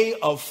array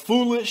of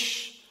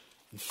foolish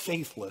and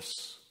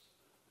faithless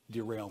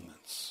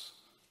derailments.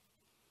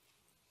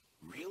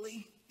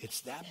 Really?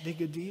 It's that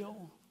big a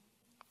deal?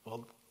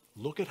 Well,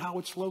 look at how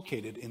it's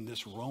located in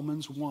this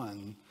Romans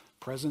 1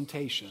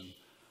 presentation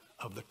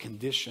of the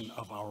condition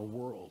of our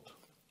world.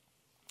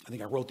 I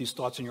think I wrote these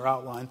thoughts in your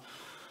outline.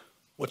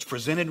 What's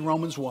presented in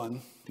Romans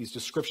 1, these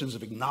descriptions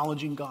of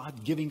acknowledging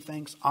God, giving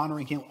thanks,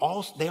 honoring Him,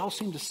 they all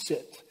seem to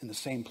sit in the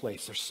same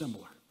place. They're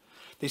similar.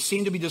 They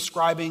seem to be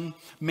describing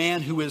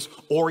man who is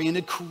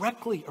oriented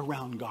correctly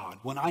around God.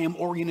 When I am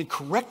oriented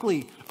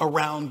correctly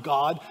around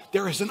God,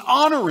 there is an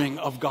honoring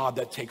of God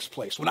that takes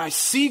place. When I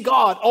see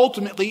God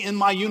ultimately in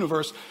my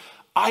universe,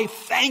 I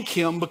thank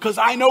Him because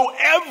I know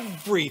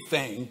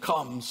everything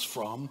comes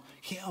from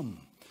Him.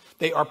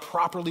 They are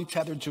properly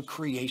tethered to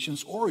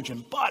creation's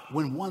origin. But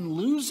when one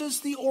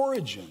loses the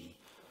origin,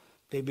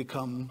 they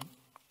become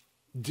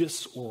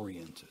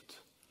disoriented.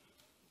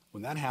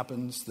 When that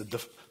happens, the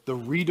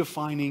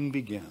redefining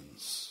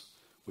begins,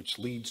 which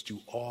leads to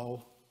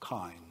all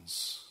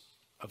kinds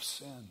of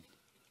sin.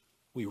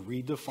 We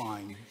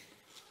redefine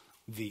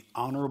the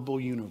honorable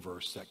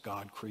universe that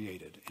God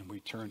created, and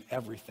we turn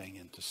everything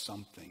into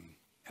something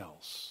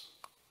else.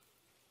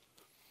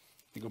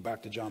 We go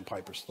back to John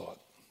Piper's thought.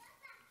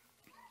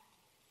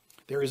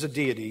 There is a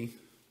deity,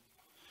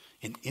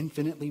 an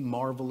infinitely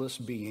marvelous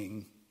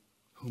being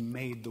who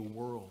made the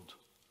world.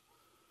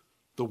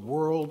 The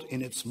world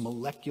in its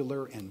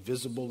molecular and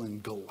visible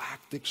and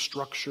galactic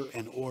structure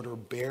and order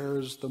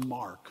bears the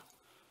mark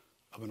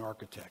of an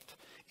architect.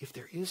 If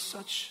there is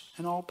such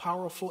an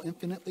all-powerful,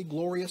 infinitely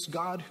glorious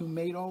God who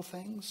made all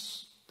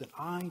things, then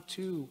I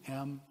too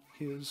am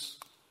His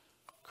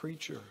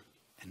creature.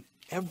 And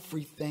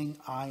everything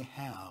I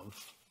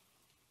have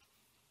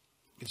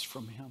is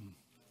from Him.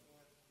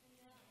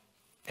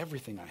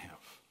 Everything I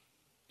have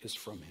is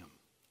from Him.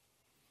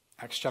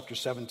 Acts chapter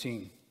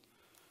 17.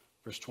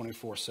 Verse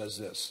 24 says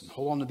this, and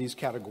hold on to these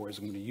categories.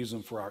 I'm going to use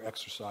them for our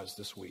exercise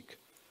this week.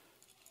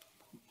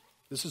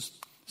 This is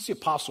the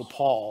Apostle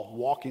Paul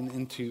walking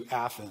into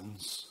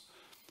Athens.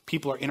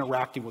 People are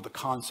interacting with the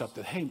concept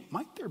that, hey,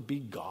 might there be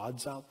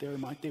gods out there?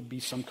 Might there be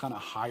some kind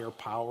of higher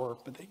power?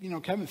 But they,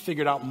 haven't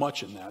figured out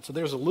much in that. So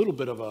there's a little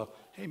bit of a,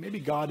 hey,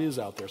 maybe God is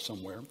out there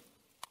somewhere.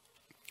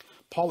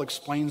 Paul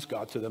explains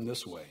God to them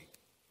this way.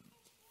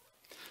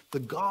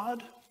 The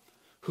God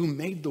who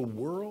made the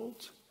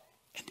world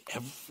and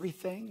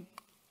everything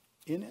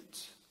in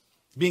it,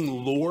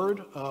 being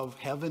Lord of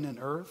heaven and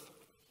earth,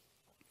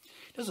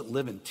 He doesn't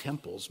live in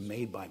temples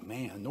made by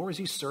man, nor is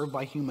He served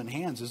by human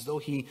hands as though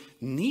He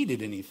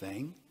needed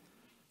anything,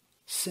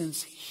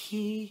 since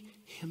He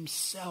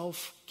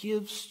Himself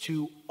gives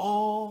to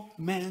all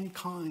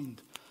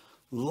mankind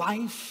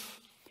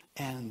life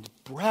and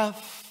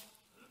breath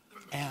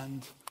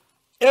and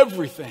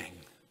everything.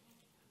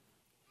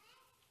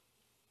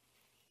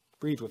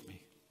 Breathe with me.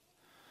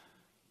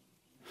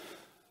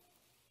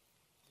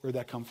 Where'd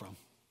that come from?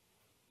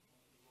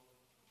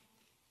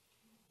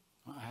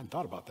 I hadn't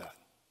thought about that.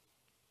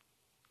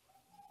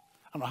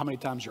 I don't know how many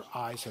times your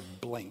eyes have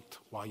blinked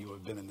while you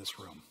have been in this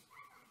room.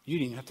 You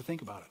didn't even have to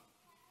think about it.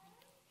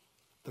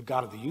 The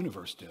God of the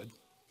universe did.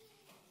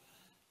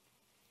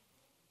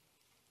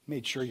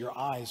 Made sure your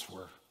eyes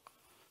were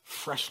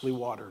freshly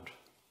watered.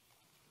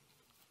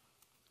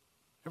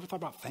 Ever thought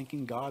about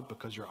thanking God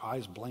because your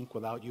eyes blink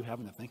without you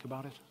having to think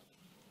about it?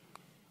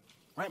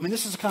 Right? I mean,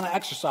 this is the kind of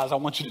exercise I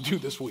want you to do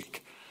this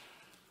week.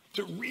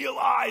 To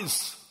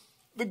realize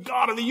the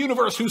God of the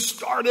universe who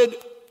started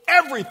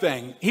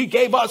everything. He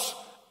gave us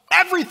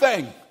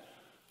everything.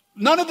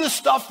 None of this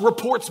stuff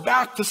reports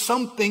back to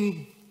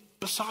something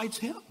besides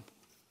Him.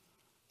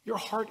 Your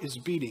heart is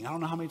beating. I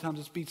don't know how many times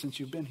it's beat since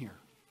you've been here.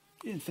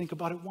 You didn't think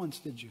about it once,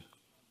 did you?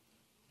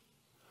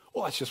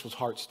 Well, that's just what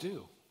hearts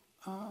do.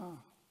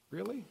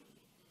 Really?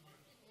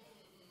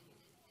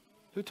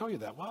 Who told you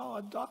that? Well,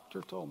 a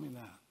doctor told me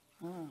that.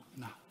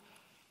 No.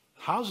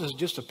 Houses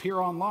just appear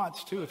on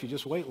lots, too, if you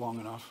just wait long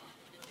enough.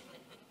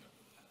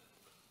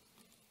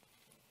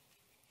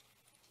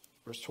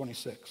 Verse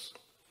 26.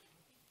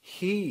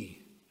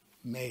 He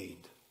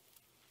made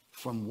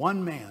from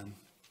one man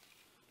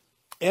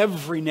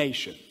every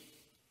nation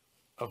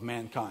of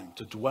mankind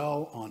to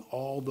dwell on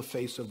all the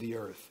face of the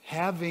earth,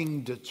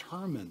 having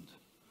determined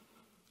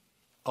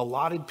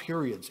allotted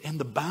periods and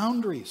the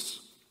boundaries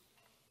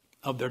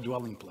of their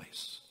dwelling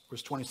place.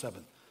 Verse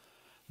 27.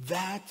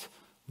 That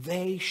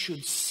they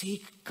should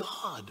seek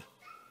God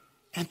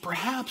and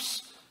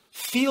perhaps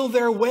feel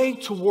their way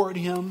toward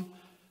Him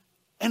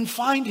and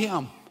find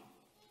Him.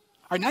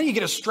 All right, now you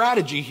get a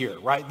strategy here,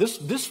 right?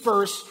 This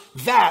verse,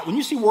 that, when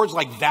you see words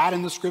like that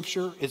in the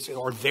scripture,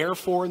 or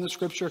therefore in the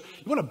scripture,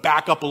 you want to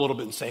back up a little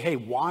bit and say, hey,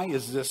 why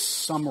is this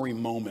summary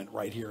moment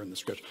right here in the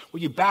scripture?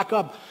 Well, you back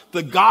up,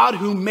 the God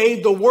who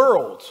made the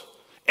world,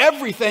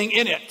 everything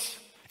in it,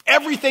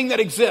 everything that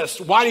exists.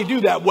 Why did he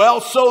do that?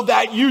 Well, so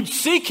that you'd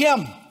seek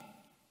him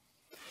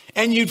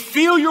and you'd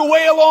feel your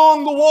way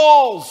along the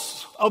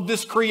walls of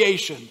this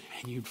creation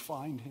and you'd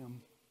find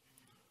him.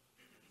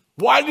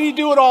 Why did he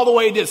do it all the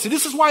way he did? See,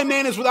 this is why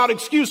man is without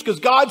excuse, because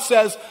God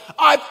says,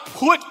 I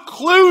put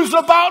clues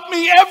about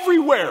me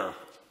everywhere.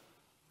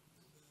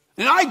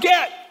 And I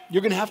get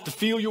you're going to have to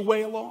feel your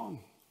way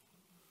along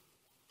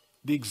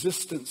the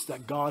existence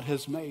that God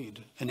has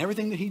made and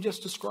everything that he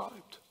just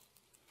described.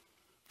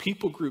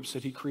 People groups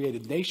that he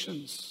created,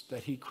 nations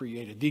that he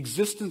created, the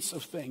existence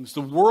of things,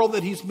 the world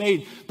that he's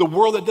made, the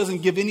world that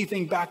doesn't give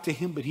anything back to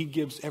him, but he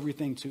gives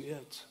everything to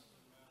it.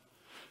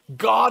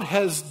 God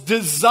has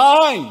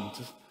designed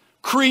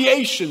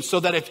creation so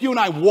that if you and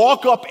I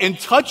walk up and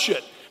touch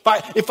it,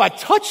 if I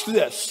touch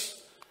this,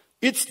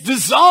 its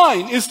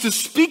design is to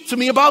speak to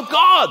me about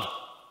God.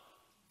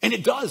 And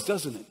it does,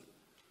 doesn't it?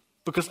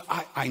 Because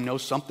I know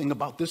something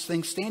about this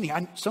thing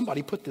standing.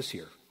 Somebody put this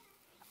here.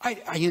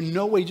 I in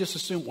no way just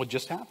assume, well,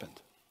 just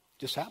happened.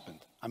 Just happened.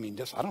 I mean,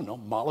 I don't know,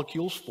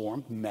 molecules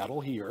formed, metal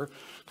here,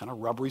 kind of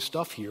rubbery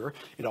stuff here.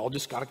 It all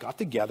just got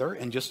together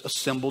and just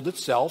assembled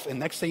itself. And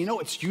next thing you know,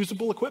 it's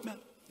usable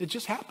equipment. It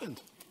just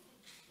happened.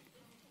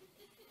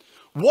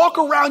 Walk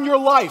around your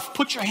life.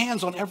 Put your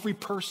hands on every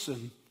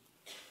person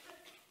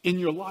in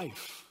your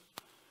life.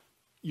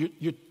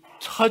 You're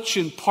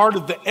touching part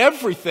of the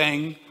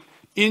everything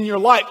in your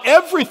life.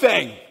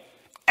 Everything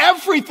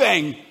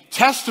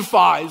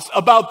testifies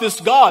about this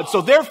God. So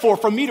therefore,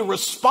 for me to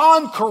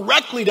respond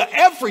correctly to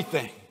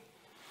everything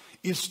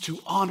is to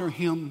honor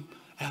him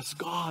as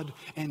God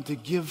and to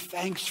give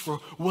thanks for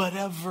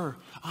whatever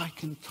I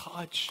can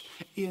touch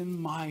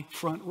in my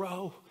front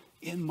row,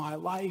 in my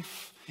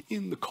life,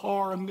 in the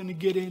car I'm going to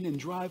get in and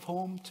drive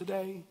home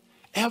today.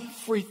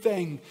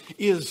 Everything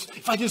is,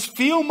 if I just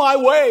feel my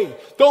way,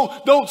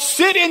 don't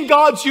sit in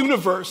God's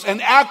universe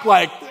and act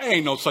like there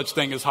ain't no such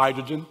thing as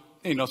hydrogen.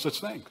 Ain't no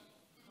such thing.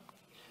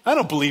 I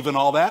don't believe in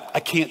all that. I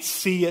can't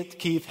see it,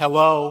 Keith.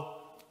 Hello.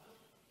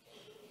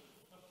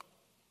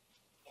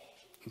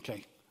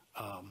 Okay.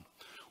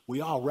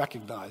 We all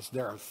recognize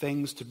there are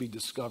things to be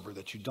discovered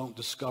that you don't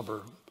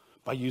discover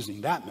by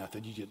using that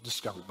method. You get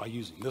discovered by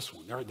using this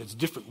one. There's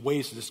different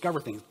ways to discover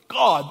things.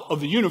 God of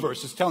the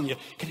universe is telling you,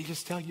 can he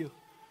just tell you?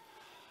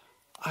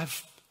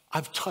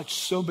 I've touched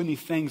so many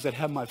things that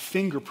have my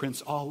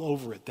fingerprints all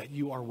over it that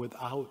you are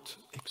without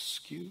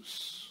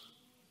excuse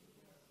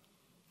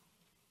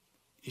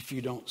if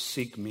you don't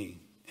seek me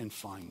and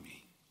find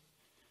me.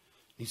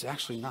 He's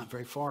actually not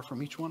very far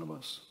from each one of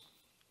us.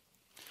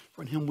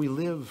 For in him we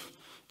live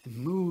and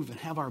move and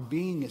have our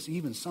being, as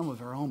even some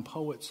of our own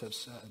poets have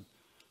said,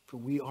 for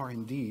we are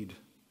indeed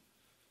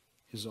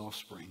his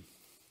offspring.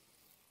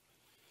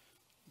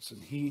 Listen,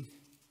 he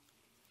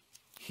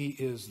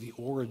is the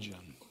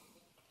origin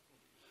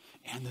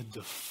and the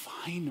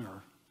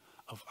definer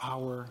of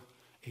our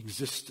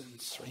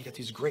existence. Right? You got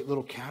these great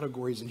little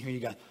categories in here. You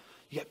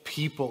got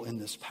people in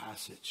this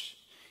passage.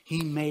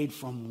 He made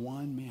from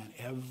one man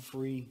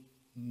every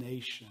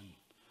nation.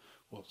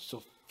 Well, so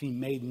if he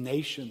made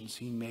nations,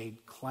 he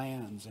made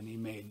clans, and he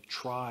made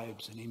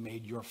tribes, and he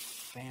made your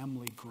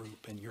family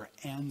group and your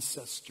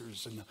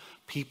ancestors and the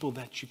people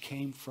that you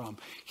came from.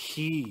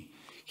 He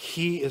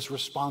is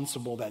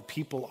responsible that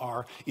people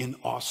are in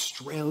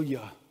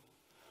Australia,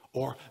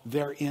 or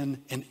they're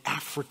in an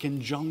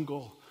African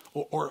jungle,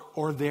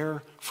 or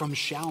they're from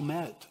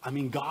Chalmette. I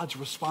mean, God's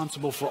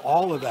responsible for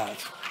all of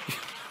that.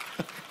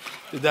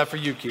 Did that for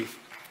you, Keith.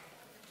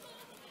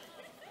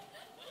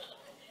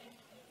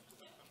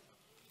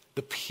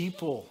 The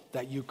people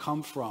that you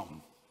come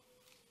from,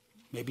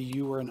 maybe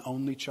you were an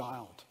only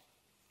child.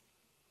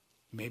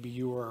 Maybe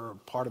you were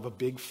part of a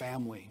big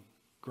family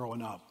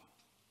growing up.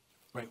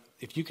 Right?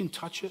 If you can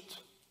touch it,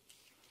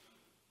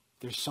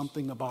 there's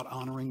something about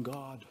honoring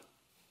God.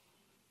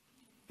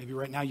 Maybe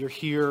right now you're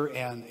here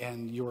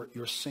and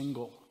you're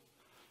single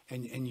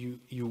and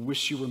you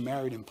wish you were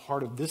married, and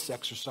part of this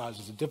exercise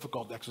is a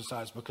difficult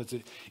exercise because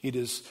it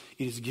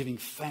is giving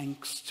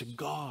thanks to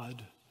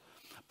God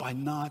by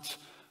not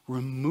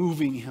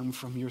removing him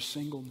from your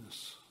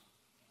singleness,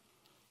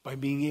 by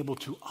being able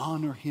to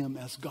honor him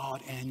as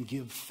God and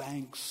give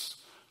thanks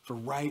for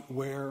right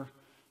where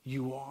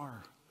you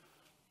are.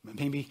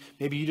 Maybe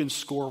you didn't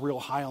score real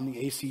high on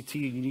the ACT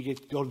and you get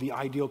to go to the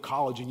ideal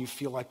college and you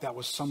feel like that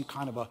was some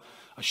kind of a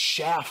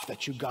shaft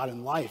that you got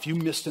in life. You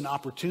missed an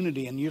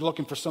opportunity and you're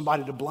looking for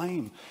somebody to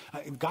blame.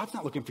 God's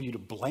not looking for you to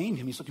blame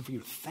him. He's looking for you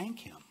to thank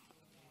him.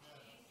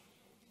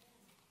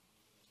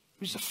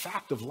 It's a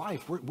fact of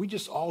life. We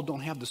just all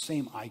don't have the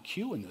same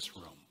IQ in this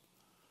room.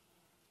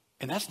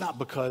 And that's not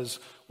because,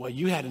 well,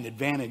 you had an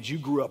advantage. You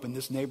grew up in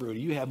this neighborhood.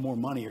 You had more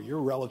money, or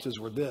your relatives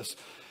were this.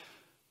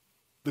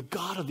 The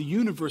God of the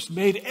universe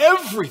made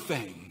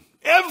everything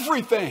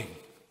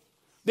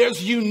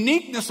There's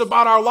uniqueness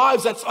about our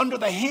lives that's under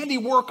the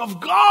handiwork of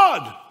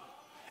God.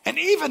 And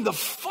even the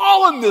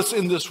fallenness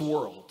in this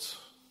world,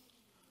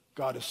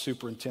 God is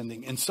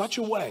superintending in such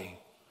a way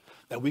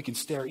that we can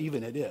stare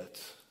even at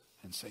it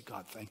and say,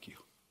 God, thank you.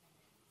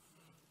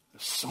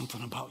 There's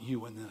something about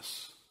you in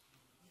this.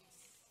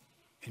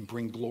 And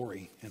bring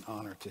glory and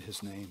honor to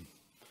his name.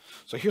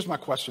 So here's my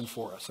question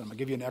for us. I'm going to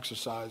give you an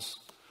exercise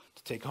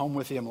to take home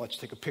with you. I'm going to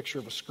let you take a picture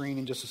of a screen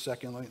in just a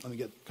second. Let me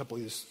get a couple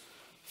of these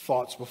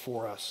thoughts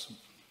before us.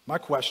 My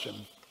question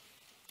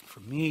for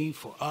me,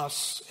 for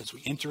us, as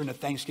we enter into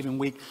Thanksgiving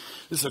week,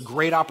 this is a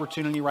great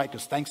opportunity, right?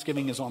 Because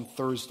Thanksgiving is on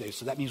Thursday.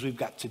 So that means we've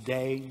got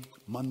today,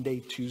 Monday,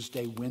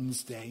 Tuesday,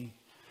 Wednesday,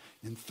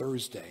 and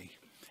Thursday.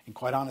 And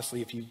quite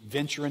honestly, if you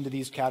venture into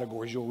these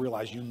categories, you'll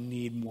realize you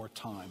need more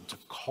time to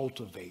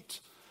cultivate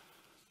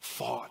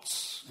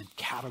thoughts and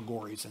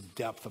categories and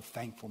depth of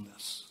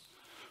thankfulness.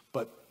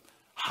 But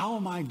how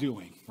am I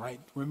doing, right?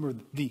 Remember,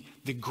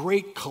 the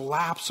great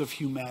collapse of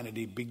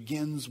humanity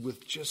begins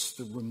with just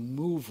the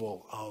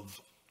removal of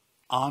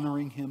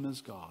honoring him as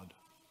God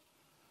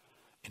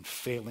and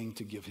failing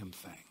to give him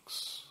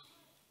thanks.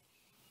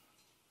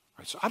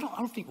 Right, so I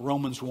don't think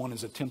Romans 1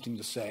 is attempting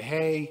to say,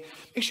 hey,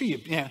 make sure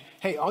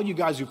hey, all you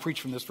guys who preach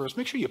from this verse,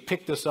 make sure you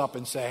pick this up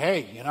and say,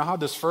 hey, you know how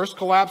this first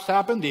collapse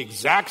happened? The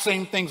exact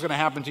same thing's going to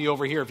happen to you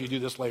over here if you do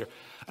this later.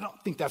 I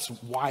don't think that's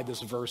why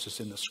this verse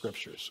is in the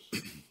scriptures.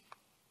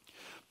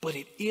 But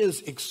it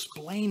is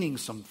explaining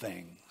some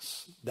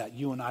things that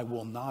you and I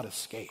will not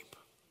escape.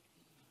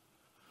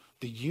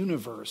 The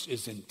universe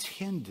is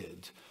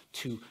intended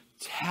to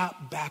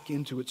tap back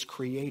into its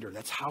creator.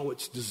 That's how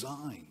it's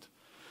designed.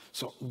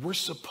 So we're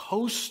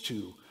supposed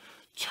to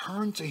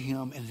turn to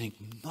him and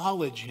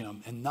acknowledge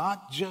him, and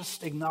not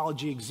just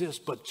acknowledge he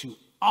exists, but to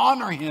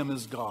honor him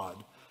as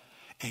God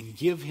and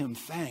give him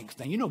thanks.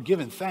 Now, you know,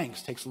 giving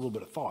thanks takes a little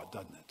bit of thought,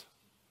 doesn't it?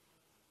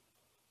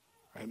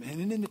 Right?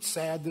 And isn't it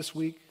sad this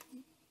week?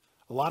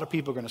 A lot of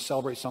people are going to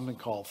celebrate something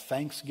called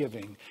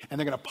Thanksgiving, and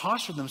they're going to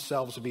posture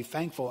themselves to be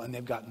thankful, and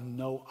they've got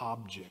no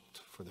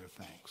object for their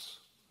thanks.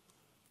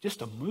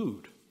 Just a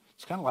mood.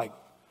 It's kind of like,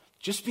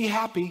 just be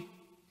happy.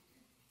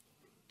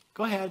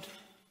 Go ahead.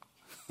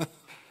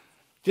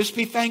 Just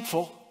be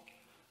thankful.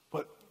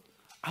 But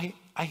I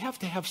have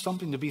to have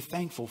something to be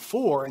thankful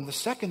for, and the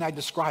second I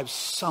describe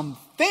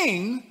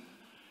something,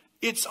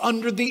 it's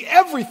under the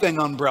everything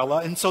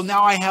umbrella, and so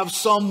now I have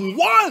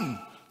someone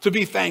to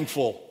be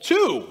thankful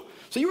to.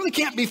 So you really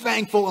can't be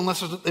thankful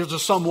unless there's a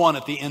someone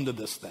at the end of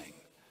this thing.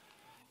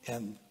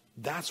 And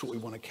that's what we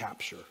want to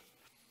capture.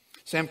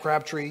 Sam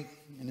Crabtree,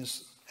 in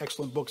his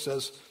excellent book,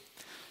 says,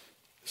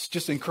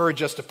 just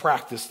encourage us to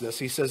practice this.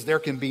 He says, there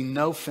can be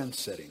no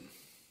fence sitting.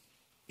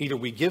 Either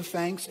we give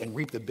thanks and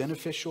reap the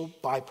beneficial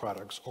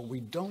byproducts, or we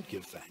don't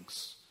give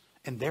thanks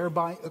and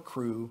thereby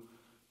accrue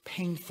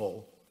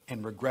painful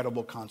and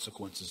regrettable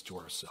consequences to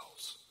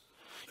ourselves.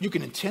 You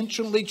can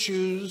intentionally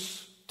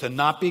choose to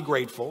not be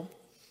grateful,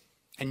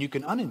 and you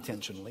can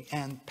unintentionally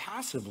and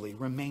passively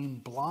remain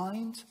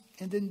blind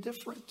and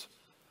indifferent.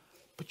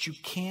 But you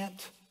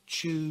can't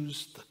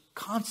choose the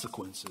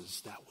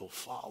consequences that will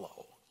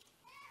follow.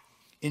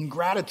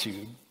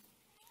 Ingratitude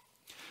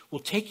will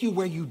take you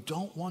where you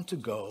don't want to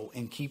go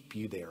and keep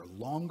you there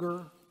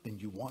longer than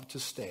you want to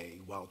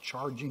stay, while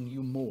charging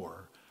you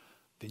more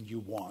than you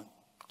want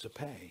to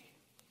pay.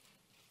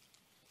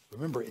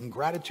 Remember,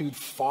 ingratitude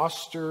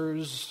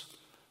fosters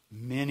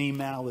many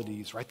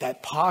maladies, right?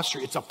 That posture,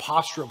 it's a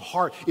posture of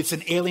heart. It's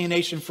an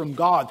alienation from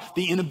God.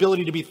 The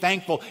inability to be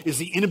thankful is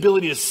the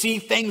inability to see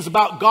things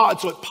about God.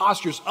 So it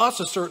postures us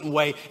a certain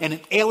way and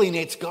it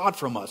alienates God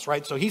from us,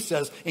 right? So he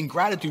says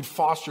ingratitude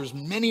fosters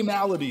many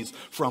maladies,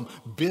 from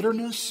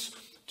bitterness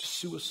to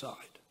suicide.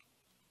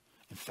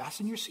 And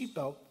fasten your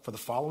seatbelt for the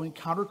following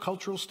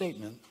countercultural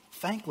statement.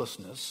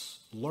 Thanklessness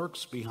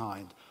lurks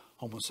behind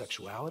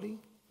homosexuality,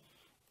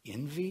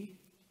 envy,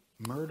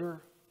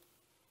 murder,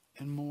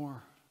 and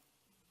more.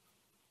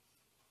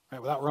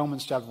 Right, without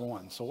Romans chapter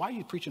 1. So why are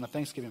you preaching a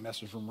Thanksgiving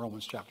message from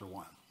Romans chapter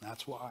 1?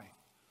 That's why.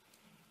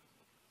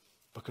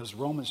 Because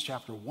Romans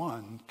chapter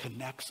 1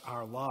 connects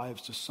our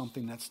lives to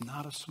something that's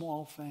not a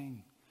small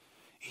thing.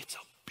 It's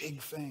a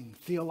big thing.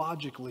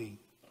 Theologically,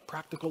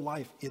 practical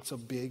life, it's a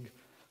big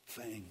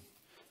thing.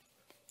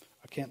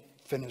 I can't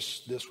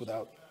finish this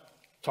without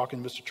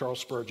talking to Mr.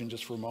 Charles Spurgeon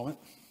just for a moment.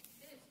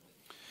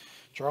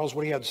 Charles,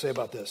 what do you have to say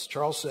about this?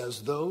 Charles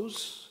says,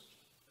 those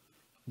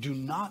do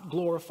not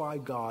glorify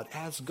God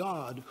as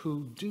God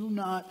who do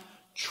not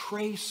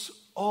trace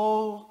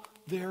all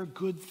their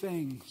good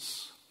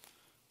things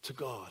to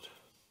God.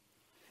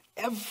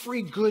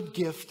 Every good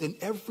gift and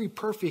every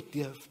perfect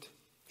gift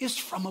is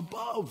from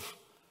above.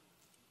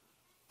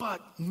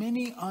 But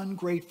many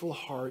ungrateful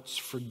hearts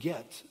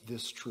forget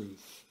this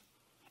truth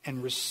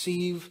and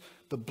receive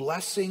the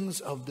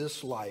blessings of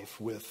this life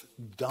with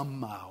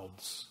dumb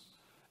mouths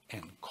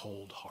and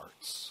cold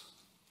hearts.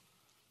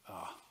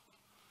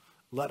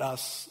 Let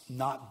us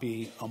not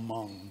be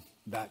among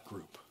that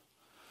group.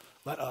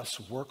 Let us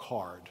work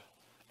hard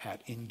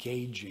at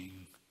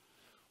engaging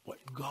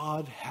what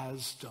God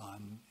has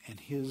done and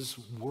his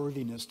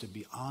worthiness to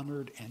be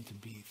honored and to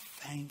be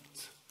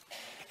thanked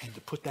and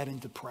to put that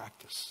into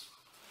practice.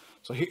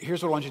 So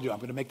here's what I want you to do. I'm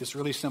going to make this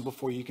really simple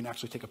for you. You can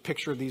actually take a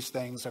picture of these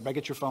things. Everybody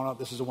get your phone out.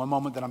 This is the one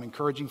moment that I'm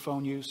encouraging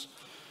phone use.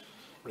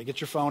 Everybody get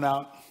your phone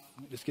out.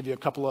 I'll just give you a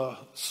couple of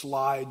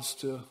slides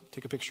to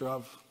take a picture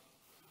of.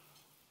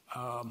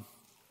 Do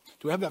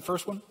we have that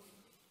first one?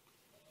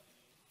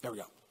 There we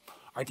go. All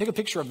right, take a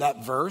picture of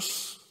that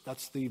verse.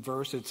 That's the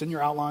verse. It's in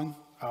your outline.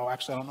 Oh,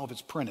 actually, I don't know if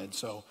it's printed,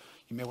 so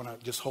you may want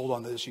to just hold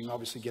on to this. You can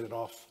obviously get it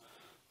off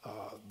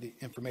the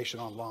information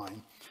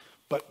online.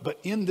 But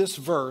in this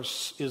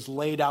verse is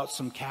laid out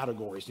some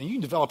categories. And you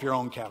can develop your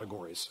own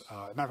categories.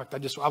 Matter of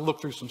fact, I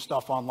looked through some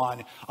stuff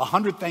online.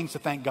 100 things to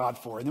thank God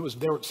for.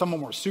 And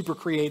someone were super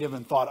creative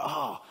and thought,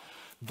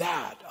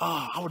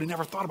 I would have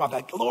never thought about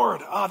that.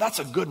 Lord, that's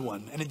a good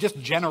one. And it just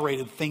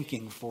generated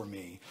thinking for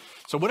me.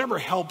 So whatever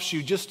helps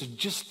you just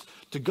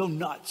to go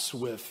nuts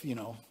with,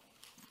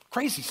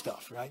 crazy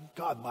stuff, right?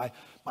 God,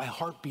 my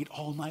heart beat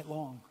all night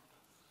long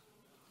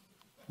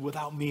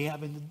without me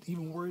having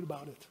even worried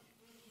about it.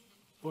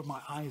 Lord,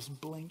 my eyes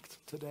blinked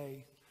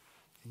today,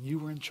 and you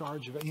were in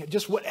charge of it.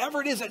 Just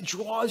whatever it is that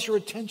draws your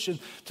attention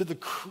to the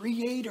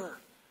Creator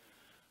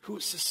who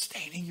is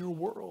sustaining your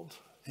world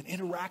and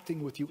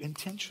interacting with you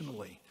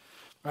intentionally,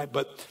 right?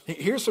 But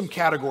here's some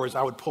categories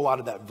I would pull out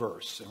of that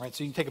verse, right?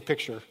 So you can take a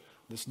picture,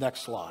 this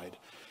next slide,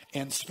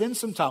 and spend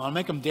some time. I'll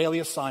make them daily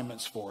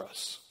assignments for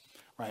us,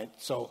 right?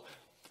 So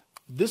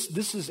this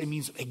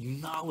means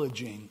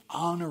acknowledging,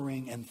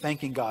 honoring, and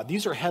thanking God.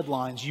 These are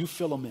headlines. You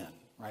fill them in.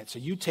 Right, so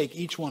you take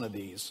each one of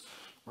these,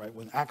 right?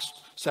 When Acts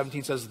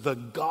 17 says, the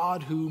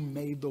God who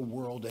made the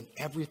world and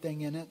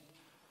everything in it,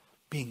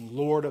 being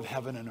Lord of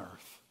heaven and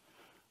earth.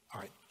 All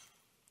right,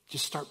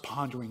 just start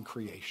pondering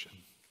creation.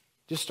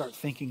 Just start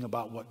thinking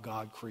about what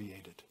God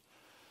created.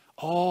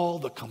 All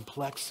the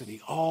complexity,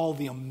 all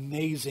the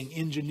amazing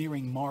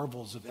engineering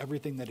marvels of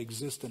everything that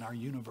exists in our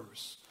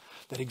universe,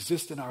 that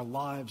exists in our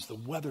lives, the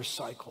weather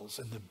cycles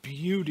and the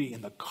beauty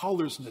and the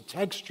colors and the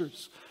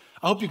textures.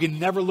 I hope you can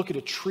never look at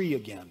a tree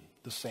again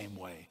the same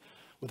way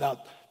without,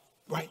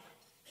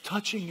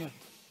 touching it.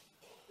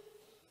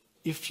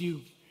 If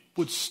you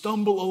would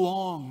stumble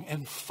along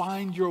and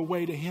find your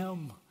way to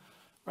him.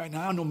 Right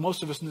now, I know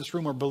most of us in this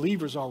room are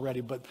believers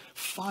already, but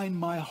find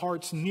my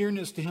heart's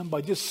nearness to him by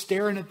just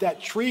staring at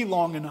that tree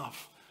long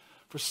enough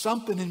for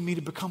something in me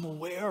to become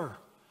aware.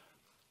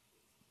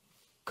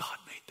 God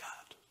made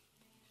that.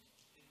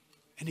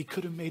 And he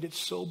could have made it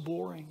so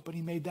boring, but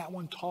he made that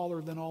one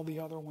taller than all the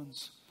other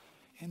ones.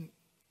 And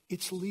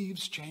its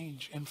leaves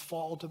change and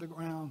fall to the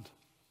ground.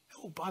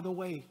 Oh, by the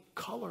way,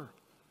 color.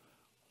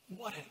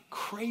 What a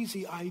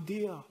crazy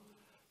idea.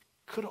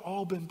 Could have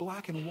all been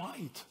black and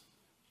white.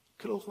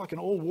 Could have looked like an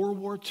old World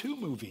War II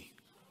movie.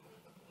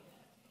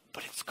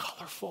 But it's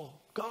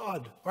colorful.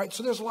 God. All right,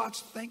 so there's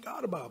lots to thank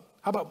God about.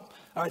 All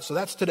right, so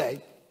that's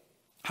today.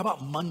 How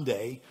about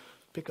Monday?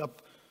 Pick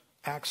up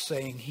Acts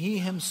saying, He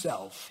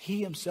himself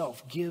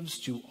gives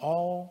to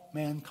all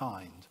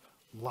mankind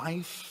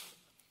life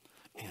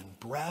and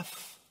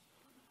breath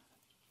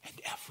and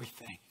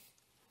everything.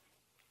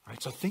 All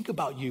right, so think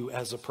about you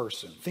as a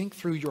person. Think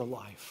through your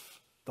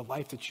life, the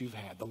life that you've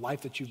had, the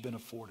life that you've been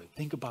afforded.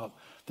 Think about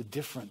the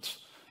difference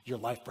your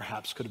life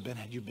perhaps could have been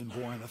had you been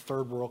born in a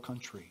third world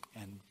country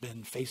and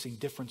been facing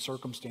different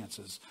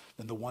circumstances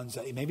than the ones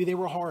that maybe they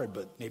were hard,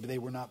 but maybe they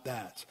were not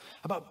that.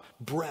 How about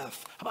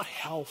breath? How about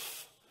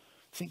health?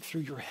 Think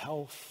through your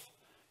health,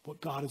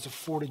 what God has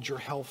afforded your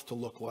health to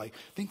look like.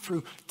 Think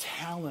through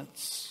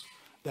talents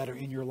that are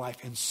in your life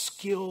and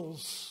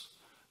skills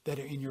that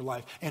are in your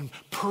life and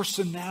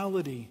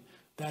personality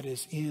that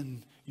is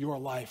in your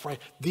life, right?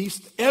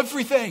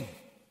 Everything,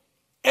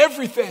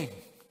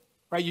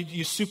 right?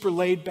 You super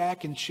laid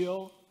back and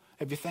chill.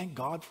 Have you thanked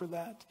God for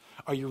that?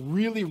 Are you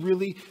really,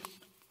 really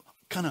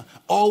kind of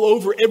all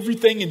over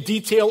everything and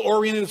detail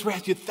oriented?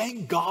 Have you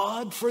thank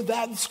God for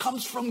that? This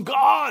comes from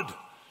God.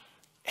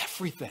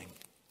 Everything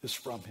is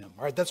from him.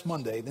 All right, that's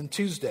Monday. Then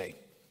Tuesday.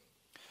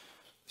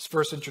 This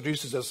verse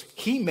introduces us.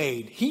 He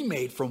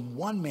made from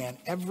one man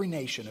every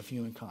nation of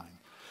humankind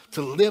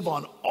to live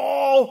on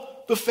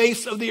all the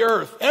face of the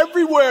earth.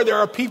 Everywhere there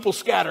are people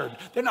scattered.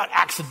 They're not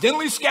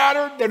accidentally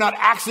scattered. They're not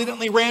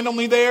accidentally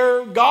randomly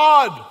there.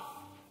 God,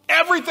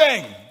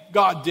 everything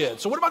God did.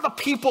 So what about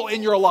the people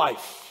in your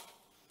life?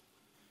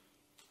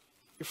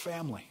 Your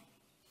family.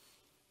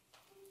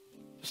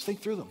 Just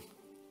think through them.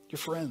 Your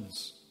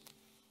friends.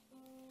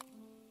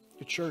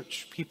 Your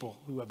church, people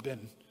who have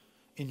been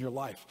in your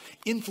life.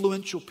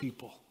 Influential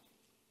people.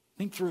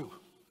 Think through.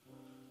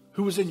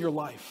 Who was in your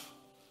life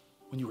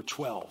when you were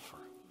 12 or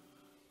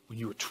when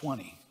you were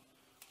 20?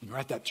 When you were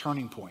at that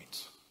turning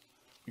point?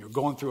 When you were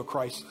going through a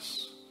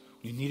crisis?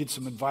 When you needed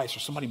some advice or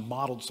somebody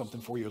modeled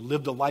something for you or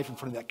lived a life in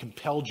front of that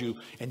compelled you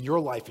and your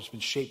life has been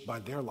shaped by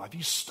their life.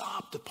 You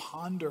stop to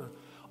ponder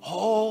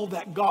all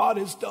that God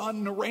has done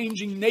in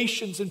arranging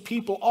nations and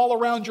people all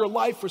around your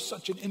life for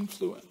such an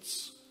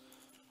influence.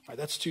 All right,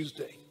 that's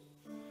Tuesday.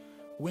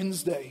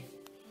 Wednesday,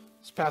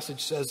 this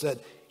passage says that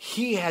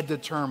he had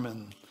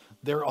determined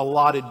their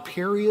allotted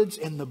periods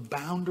and the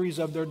boundaries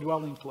of their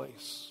dwelling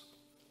place.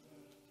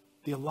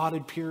 The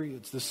allotted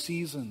periods, the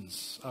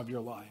seasons of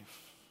your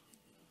life.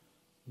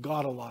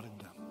 God allotted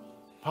them.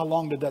 How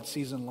long did that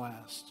season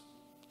last?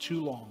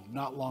 Too long,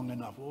 not long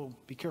enough. Well,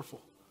 be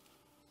careful.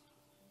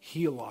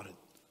 He allotted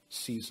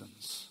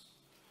seasons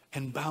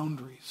and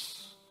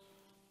boundaries.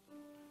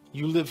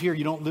 You live here,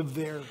 you don't live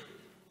there.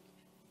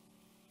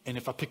 And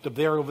if I picked up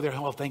there over there,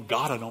 well, thank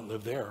God I don't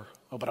live there.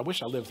 Oh, but I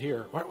wish I lived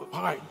here. All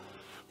right.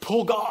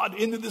 Pull God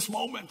into this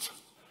moment.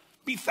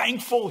 Be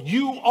thankful.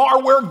 You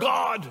are where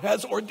God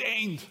has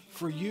ordained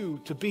for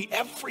you to be.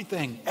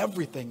 Everything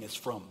is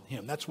from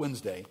Him. That's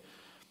Wednesday.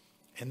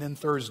 And then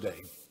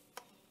Thursday.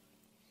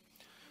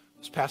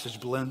 This passage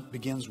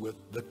begins with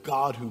the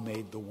God who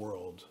made the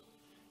world.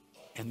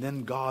 And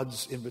then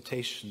God's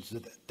invitations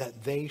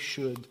that they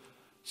should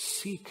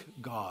seek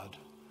God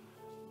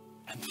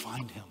and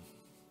find Him.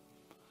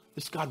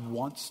 This God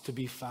wants to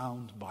be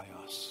found by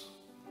us.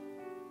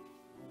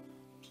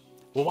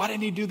 Well, why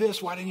didn't He do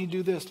this? Why didn't He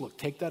do this? Look,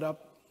 take that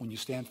up when you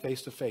stand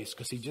face to face,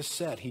 because He just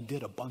said He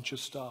did a bunch of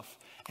stuff.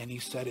 And He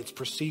said it's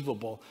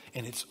perceivable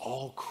and it's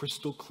all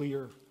crystal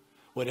clear.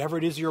 Whatever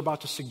it is you're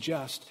about to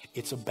suggest,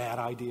 it's a bad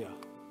idea.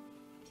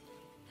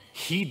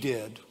 He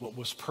did what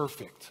was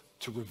perfect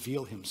to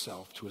reveal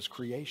Himself to His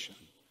creation.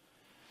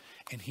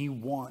 And He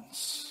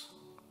wants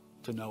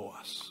to know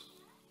us.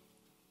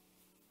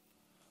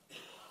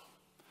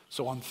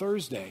 So on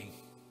Thursday,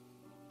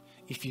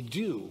 if you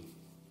do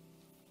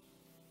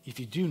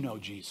know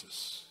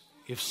Jesus,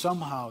 if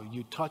somehow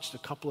you touched a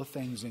couple of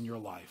things in your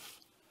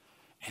life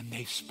and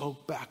they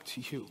spoke back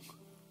to you,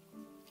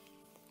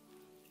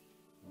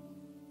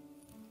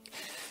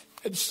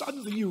 and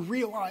suddenly you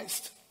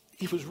realized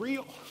He was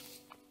real,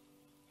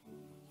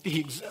 He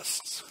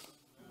exists.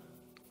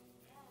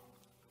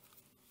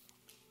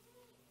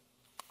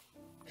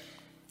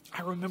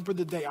 I remember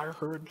the day I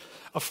heard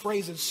a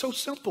phrase that's so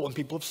simple, and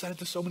people have said it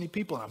to so many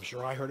people, and I'm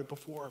sure I heard it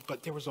before,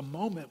 but there was a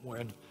moment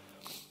when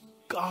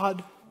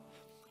God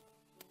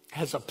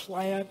has a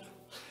plan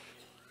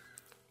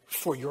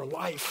for your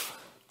life.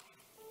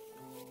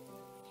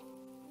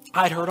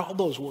 I'd heard all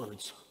those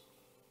words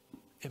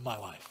in my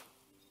life.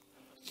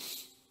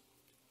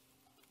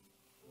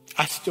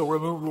 I still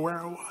remember where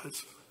I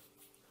was.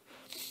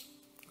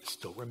 I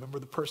still remember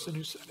the person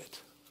who said it.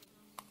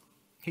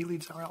 He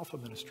leads our Alpha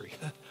ministry.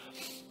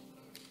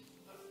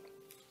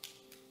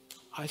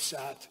 I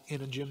sat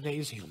in a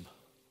gymnasium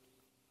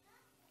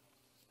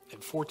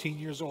at 14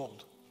 years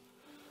old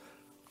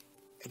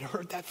and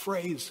heard that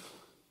phrase.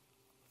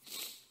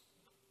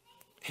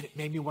 And it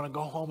made me want to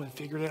go home and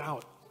figure it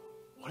out.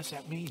 What does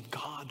that mean?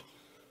 God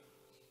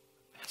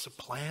has a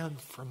plan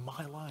for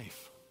my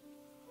life.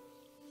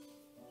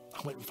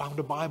 I went and found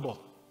a Bible.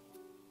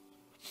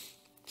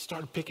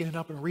 Started picking it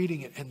up and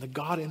reading it. And the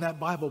God in that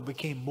Bible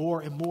became more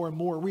and more and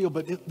more real.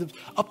 But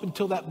up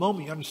until that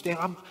moment, you understand,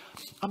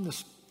 I'm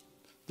this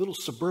little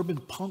suburban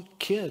punk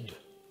kid.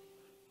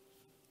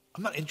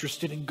 I'm not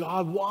interested in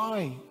God.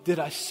 Why did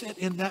I sit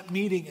in that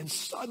meeting and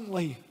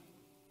suddenly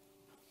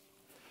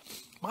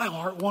my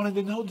heart wanted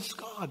to know this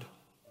God?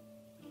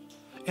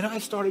 And I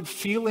started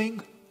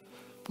feeling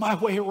my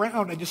way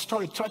around. I just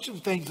started touching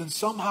things, and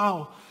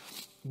somehow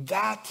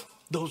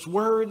those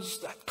words,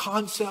 that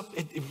concept,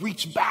 it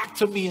reached back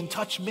to me and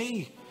touched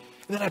me.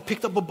 And then I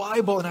picked up a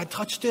Bible and I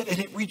touched it, and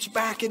it reached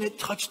back and it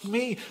touched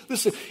me.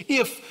 Listen,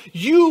 if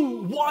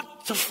you want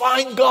to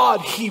find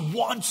God, He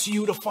wants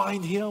you to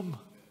find Him.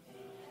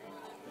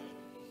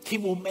 He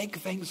will make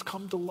things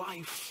come to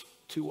life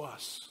to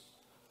us.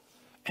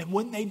 And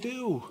when they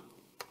do,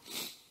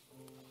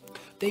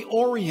 they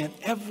orient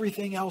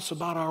everything else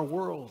about our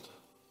world.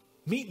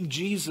 Meeting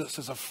Jesus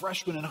as a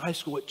freshman in high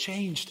school, it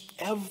changed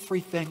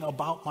everything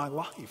about my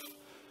life.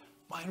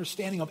 My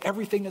understanding of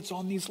everything that's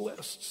on these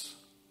lists.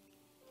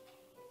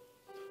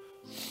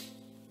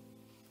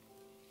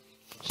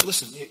 So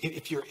listen,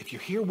 if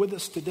you're here with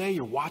us today,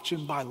 you're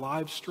watching by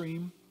live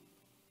stream,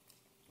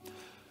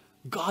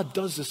 God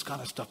does this kind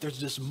of stuff.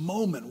 There's this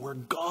moment where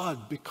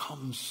God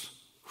becomes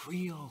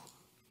real.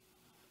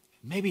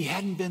 Maybe He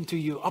hadn't been to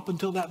you up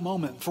until that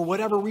moment for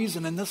whatever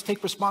reason, and let's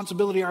take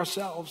responsibility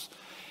ourselves.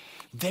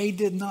 They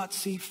did not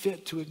see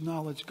fit to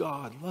acknowledge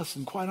God.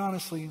 Listen, quite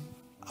honestly,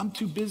 I'm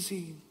too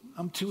busy.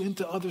 I'm too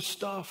into other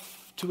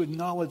stuff to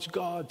acknowledge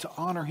God, to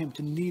honor Him,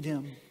 to need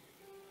Him.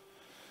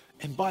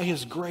 And by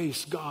His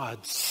grace,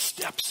 God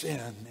steps in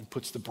and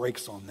puts the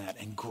brakes on that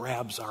and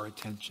grabs our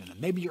attention.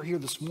 And maybe you're here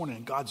this morning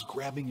and God's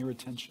grabbing your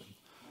attention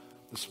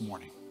this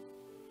morning.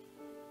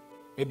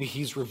 Maybe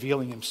He's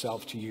revealing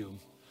Himself to you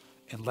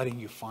and letting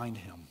you find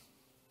Him.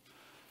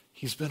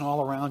 He's been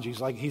all around you.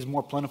 He's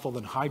more plentiful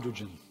than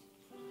hydrogen.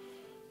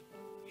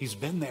 He's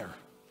been there.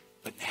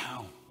 But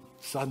now,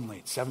 suddenly,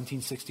 it's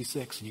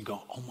 1766, and you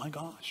go, oh my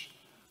gosh,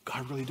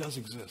 God really does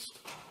exist.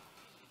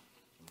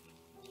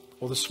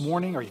 Well, this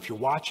morning, or if you're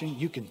watching,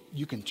 you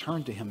can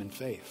turn to Him in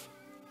faith.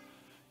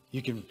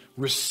 You can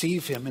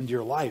receive Him into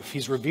your life.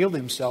 He's revealed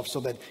Himself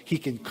so that He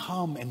can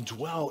come and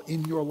dwell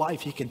in your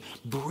life. He can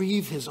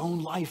breathe His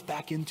own life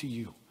back into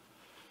you.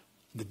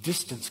 The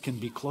distance can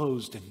be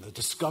closed and the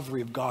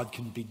discovery of God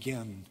can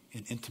begin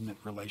in intimate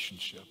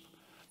relationship.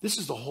 This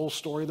is the whole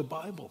story of the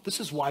Bible. This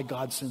is why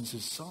God sends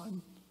his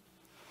son.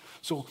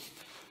 So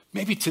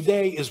maybe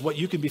today is what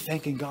you can be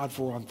thanking God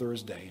for on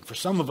Thursday. And for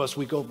some of us,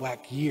 we go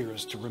back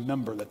years to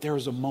remember that there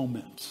is a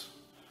moment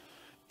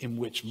in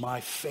which my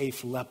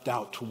faith leapt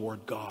out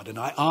toward God and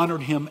I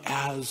honored him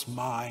as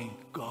my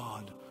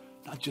God.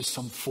 Not just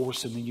some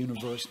force in the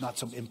universe, not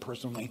some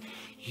impersonal thing.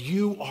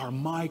 You are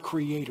my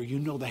creator. You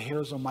know the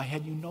hairs on my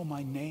head. You know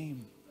my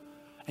name.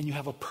 And you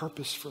have a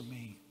purpose for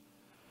me.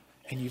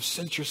 And you've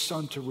sent your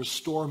son to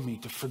restore me,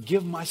 to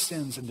forgive my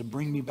sins, and to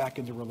bring me back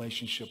into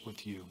relationship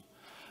with you.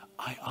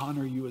 I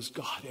honor you as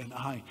God, and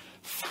I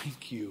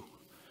thank you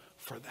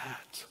for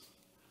that.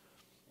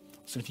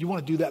 So if you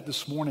want to do that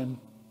this morning,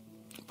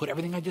 put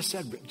everything I just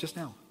said just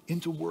now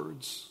into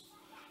words.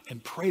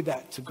 And pray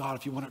that to God.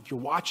 If you're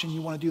watching,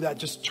 you want to do that,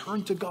 just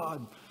turn to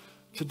God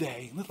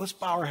today. Let's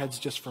bow our heads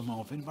just for a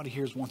moment. If anybody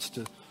here wants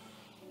to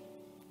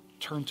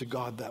turn to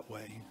God that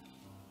way,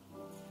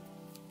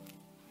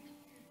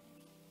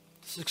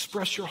 just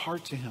express your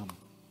heart to him.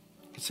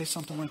 You can say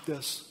something like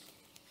this.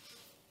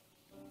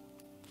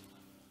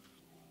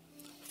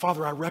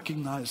 Father, I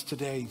recognize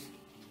today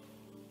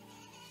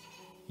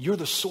you're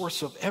the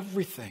source of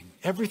everything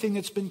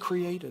that's been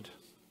created.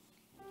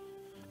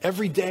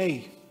 Every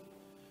day,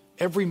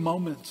 every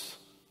moment,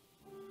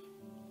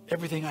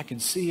 everything I can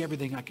see,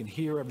 everything I can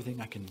hear, everything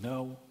I can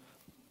know,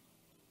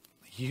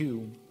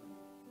 you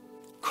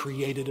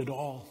created it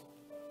all.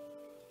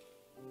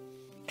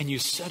 And you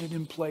set it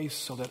in place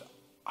so that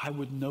I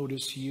would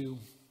notice you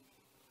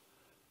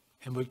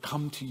and would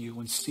come to you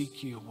and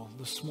seek you. Well,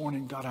 this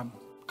morning, God, I'm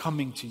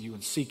coming to you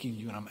and seeking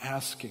you, and I'm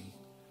asking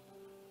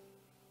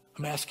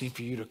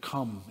for you to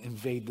come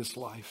invade this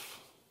life.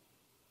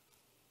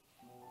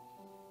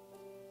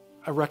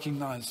 I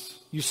recognize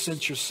you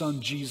sent your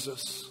son,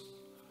 Jesus,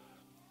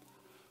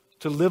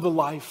 to live a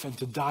life and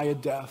to die a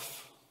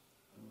death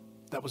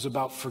that was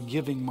about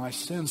forgiving my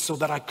sins so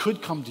that I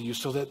could come to you,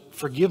 so that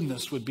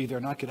forgiveness would be there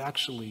and I could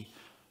actually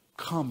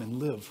come and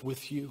live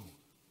with you.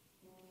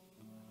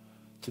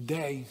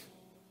 Today,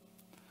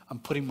 I'm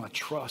putting my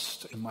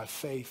trust and my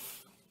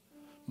faith,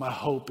 my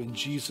hope in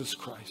Jesus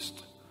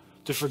Christ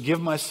to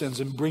forgive my sins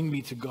and bring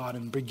me to God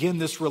and begin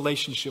this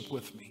relationship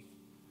with me.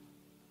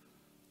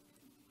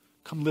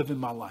 Come live in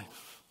my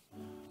life.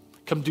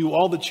 Come do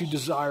all that you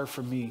desire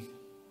for me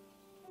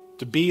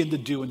to be and to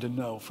do and to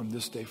know from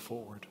this day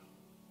forward.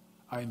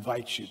 I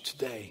invite you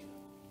today,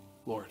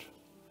 Lord.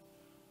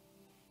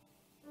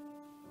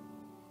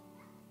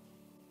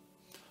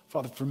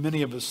 Father, for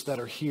many of us that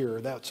are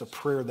here, that's a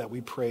prayer that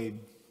we prayed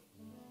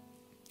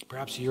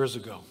perhaps years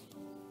ago.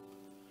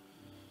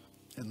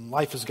 And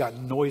life has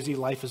gotten noisy,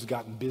 life has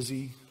gotten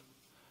busy.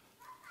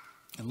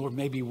 And Lord,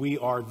 maybe we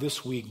are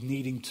this week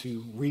needing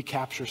to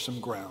recapture some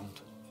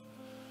ground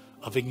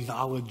of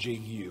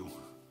acknowledging you,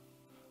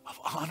 of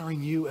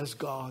honoring you as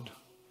God,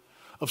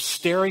 of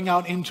staring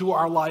out into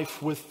our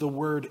life with the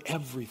word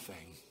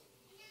everything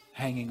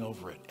hanging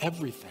over it.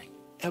 Everything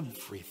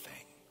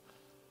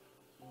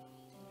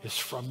is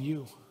from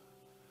you.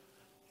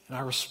 And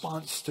our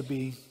response to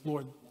be,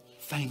 Lord,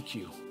 thank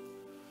you.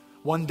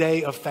 One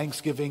day of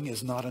thanksgiving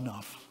is not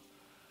enough.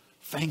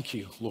 Thank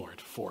you,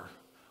 Lord, for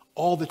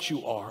all that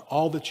you are,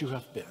 all that you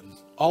have been,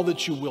 all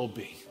that you will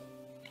be.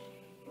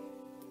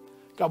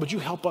 God, would you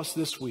help us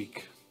this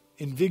week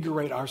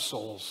invigorate our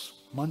souls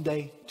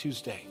Monday,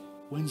 Tuesday,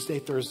 Wednesday,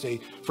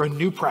 Thursday for a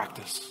new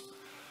practice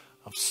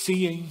of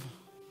seeing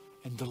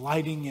and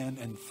delighting in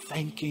and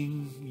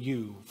thanking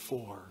you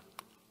for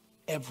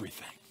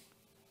everything.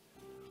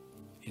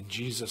 In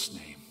Jesus'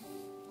 name,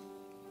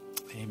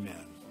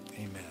 amen.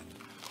 Amen.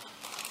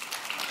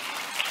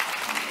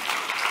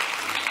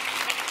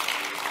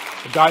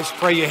 Guys,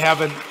 pray you have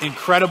an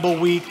incredible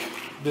week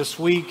this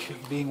week,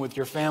 being with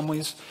your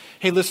families.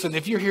 Hey, listen,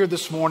 if you're here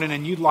this morning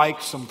and you'd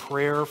like some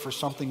prayer for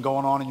something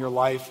going on in your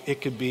life,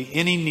 it could be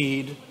any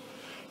need.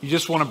 You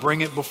just want to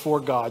bring it before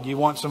God. You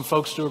want some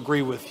folks to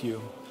agree with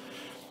you.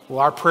 Well,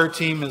 our prayer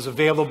team is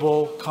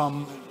available.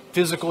 Come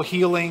physical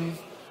healing,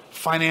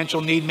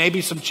 financial need,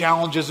 maybe some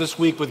challenges this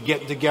week with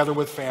getting together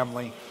with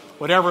family.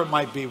 Whatever it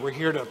might be, we're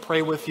here to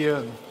pray with you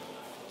and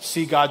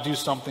see God do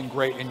something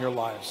great in your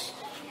lives.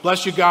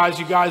 Bless you guys.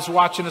 You guys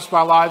watching us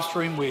by live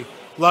stream, we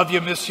love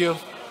you, miss you.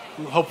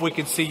 We hope we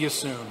can see you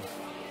soon.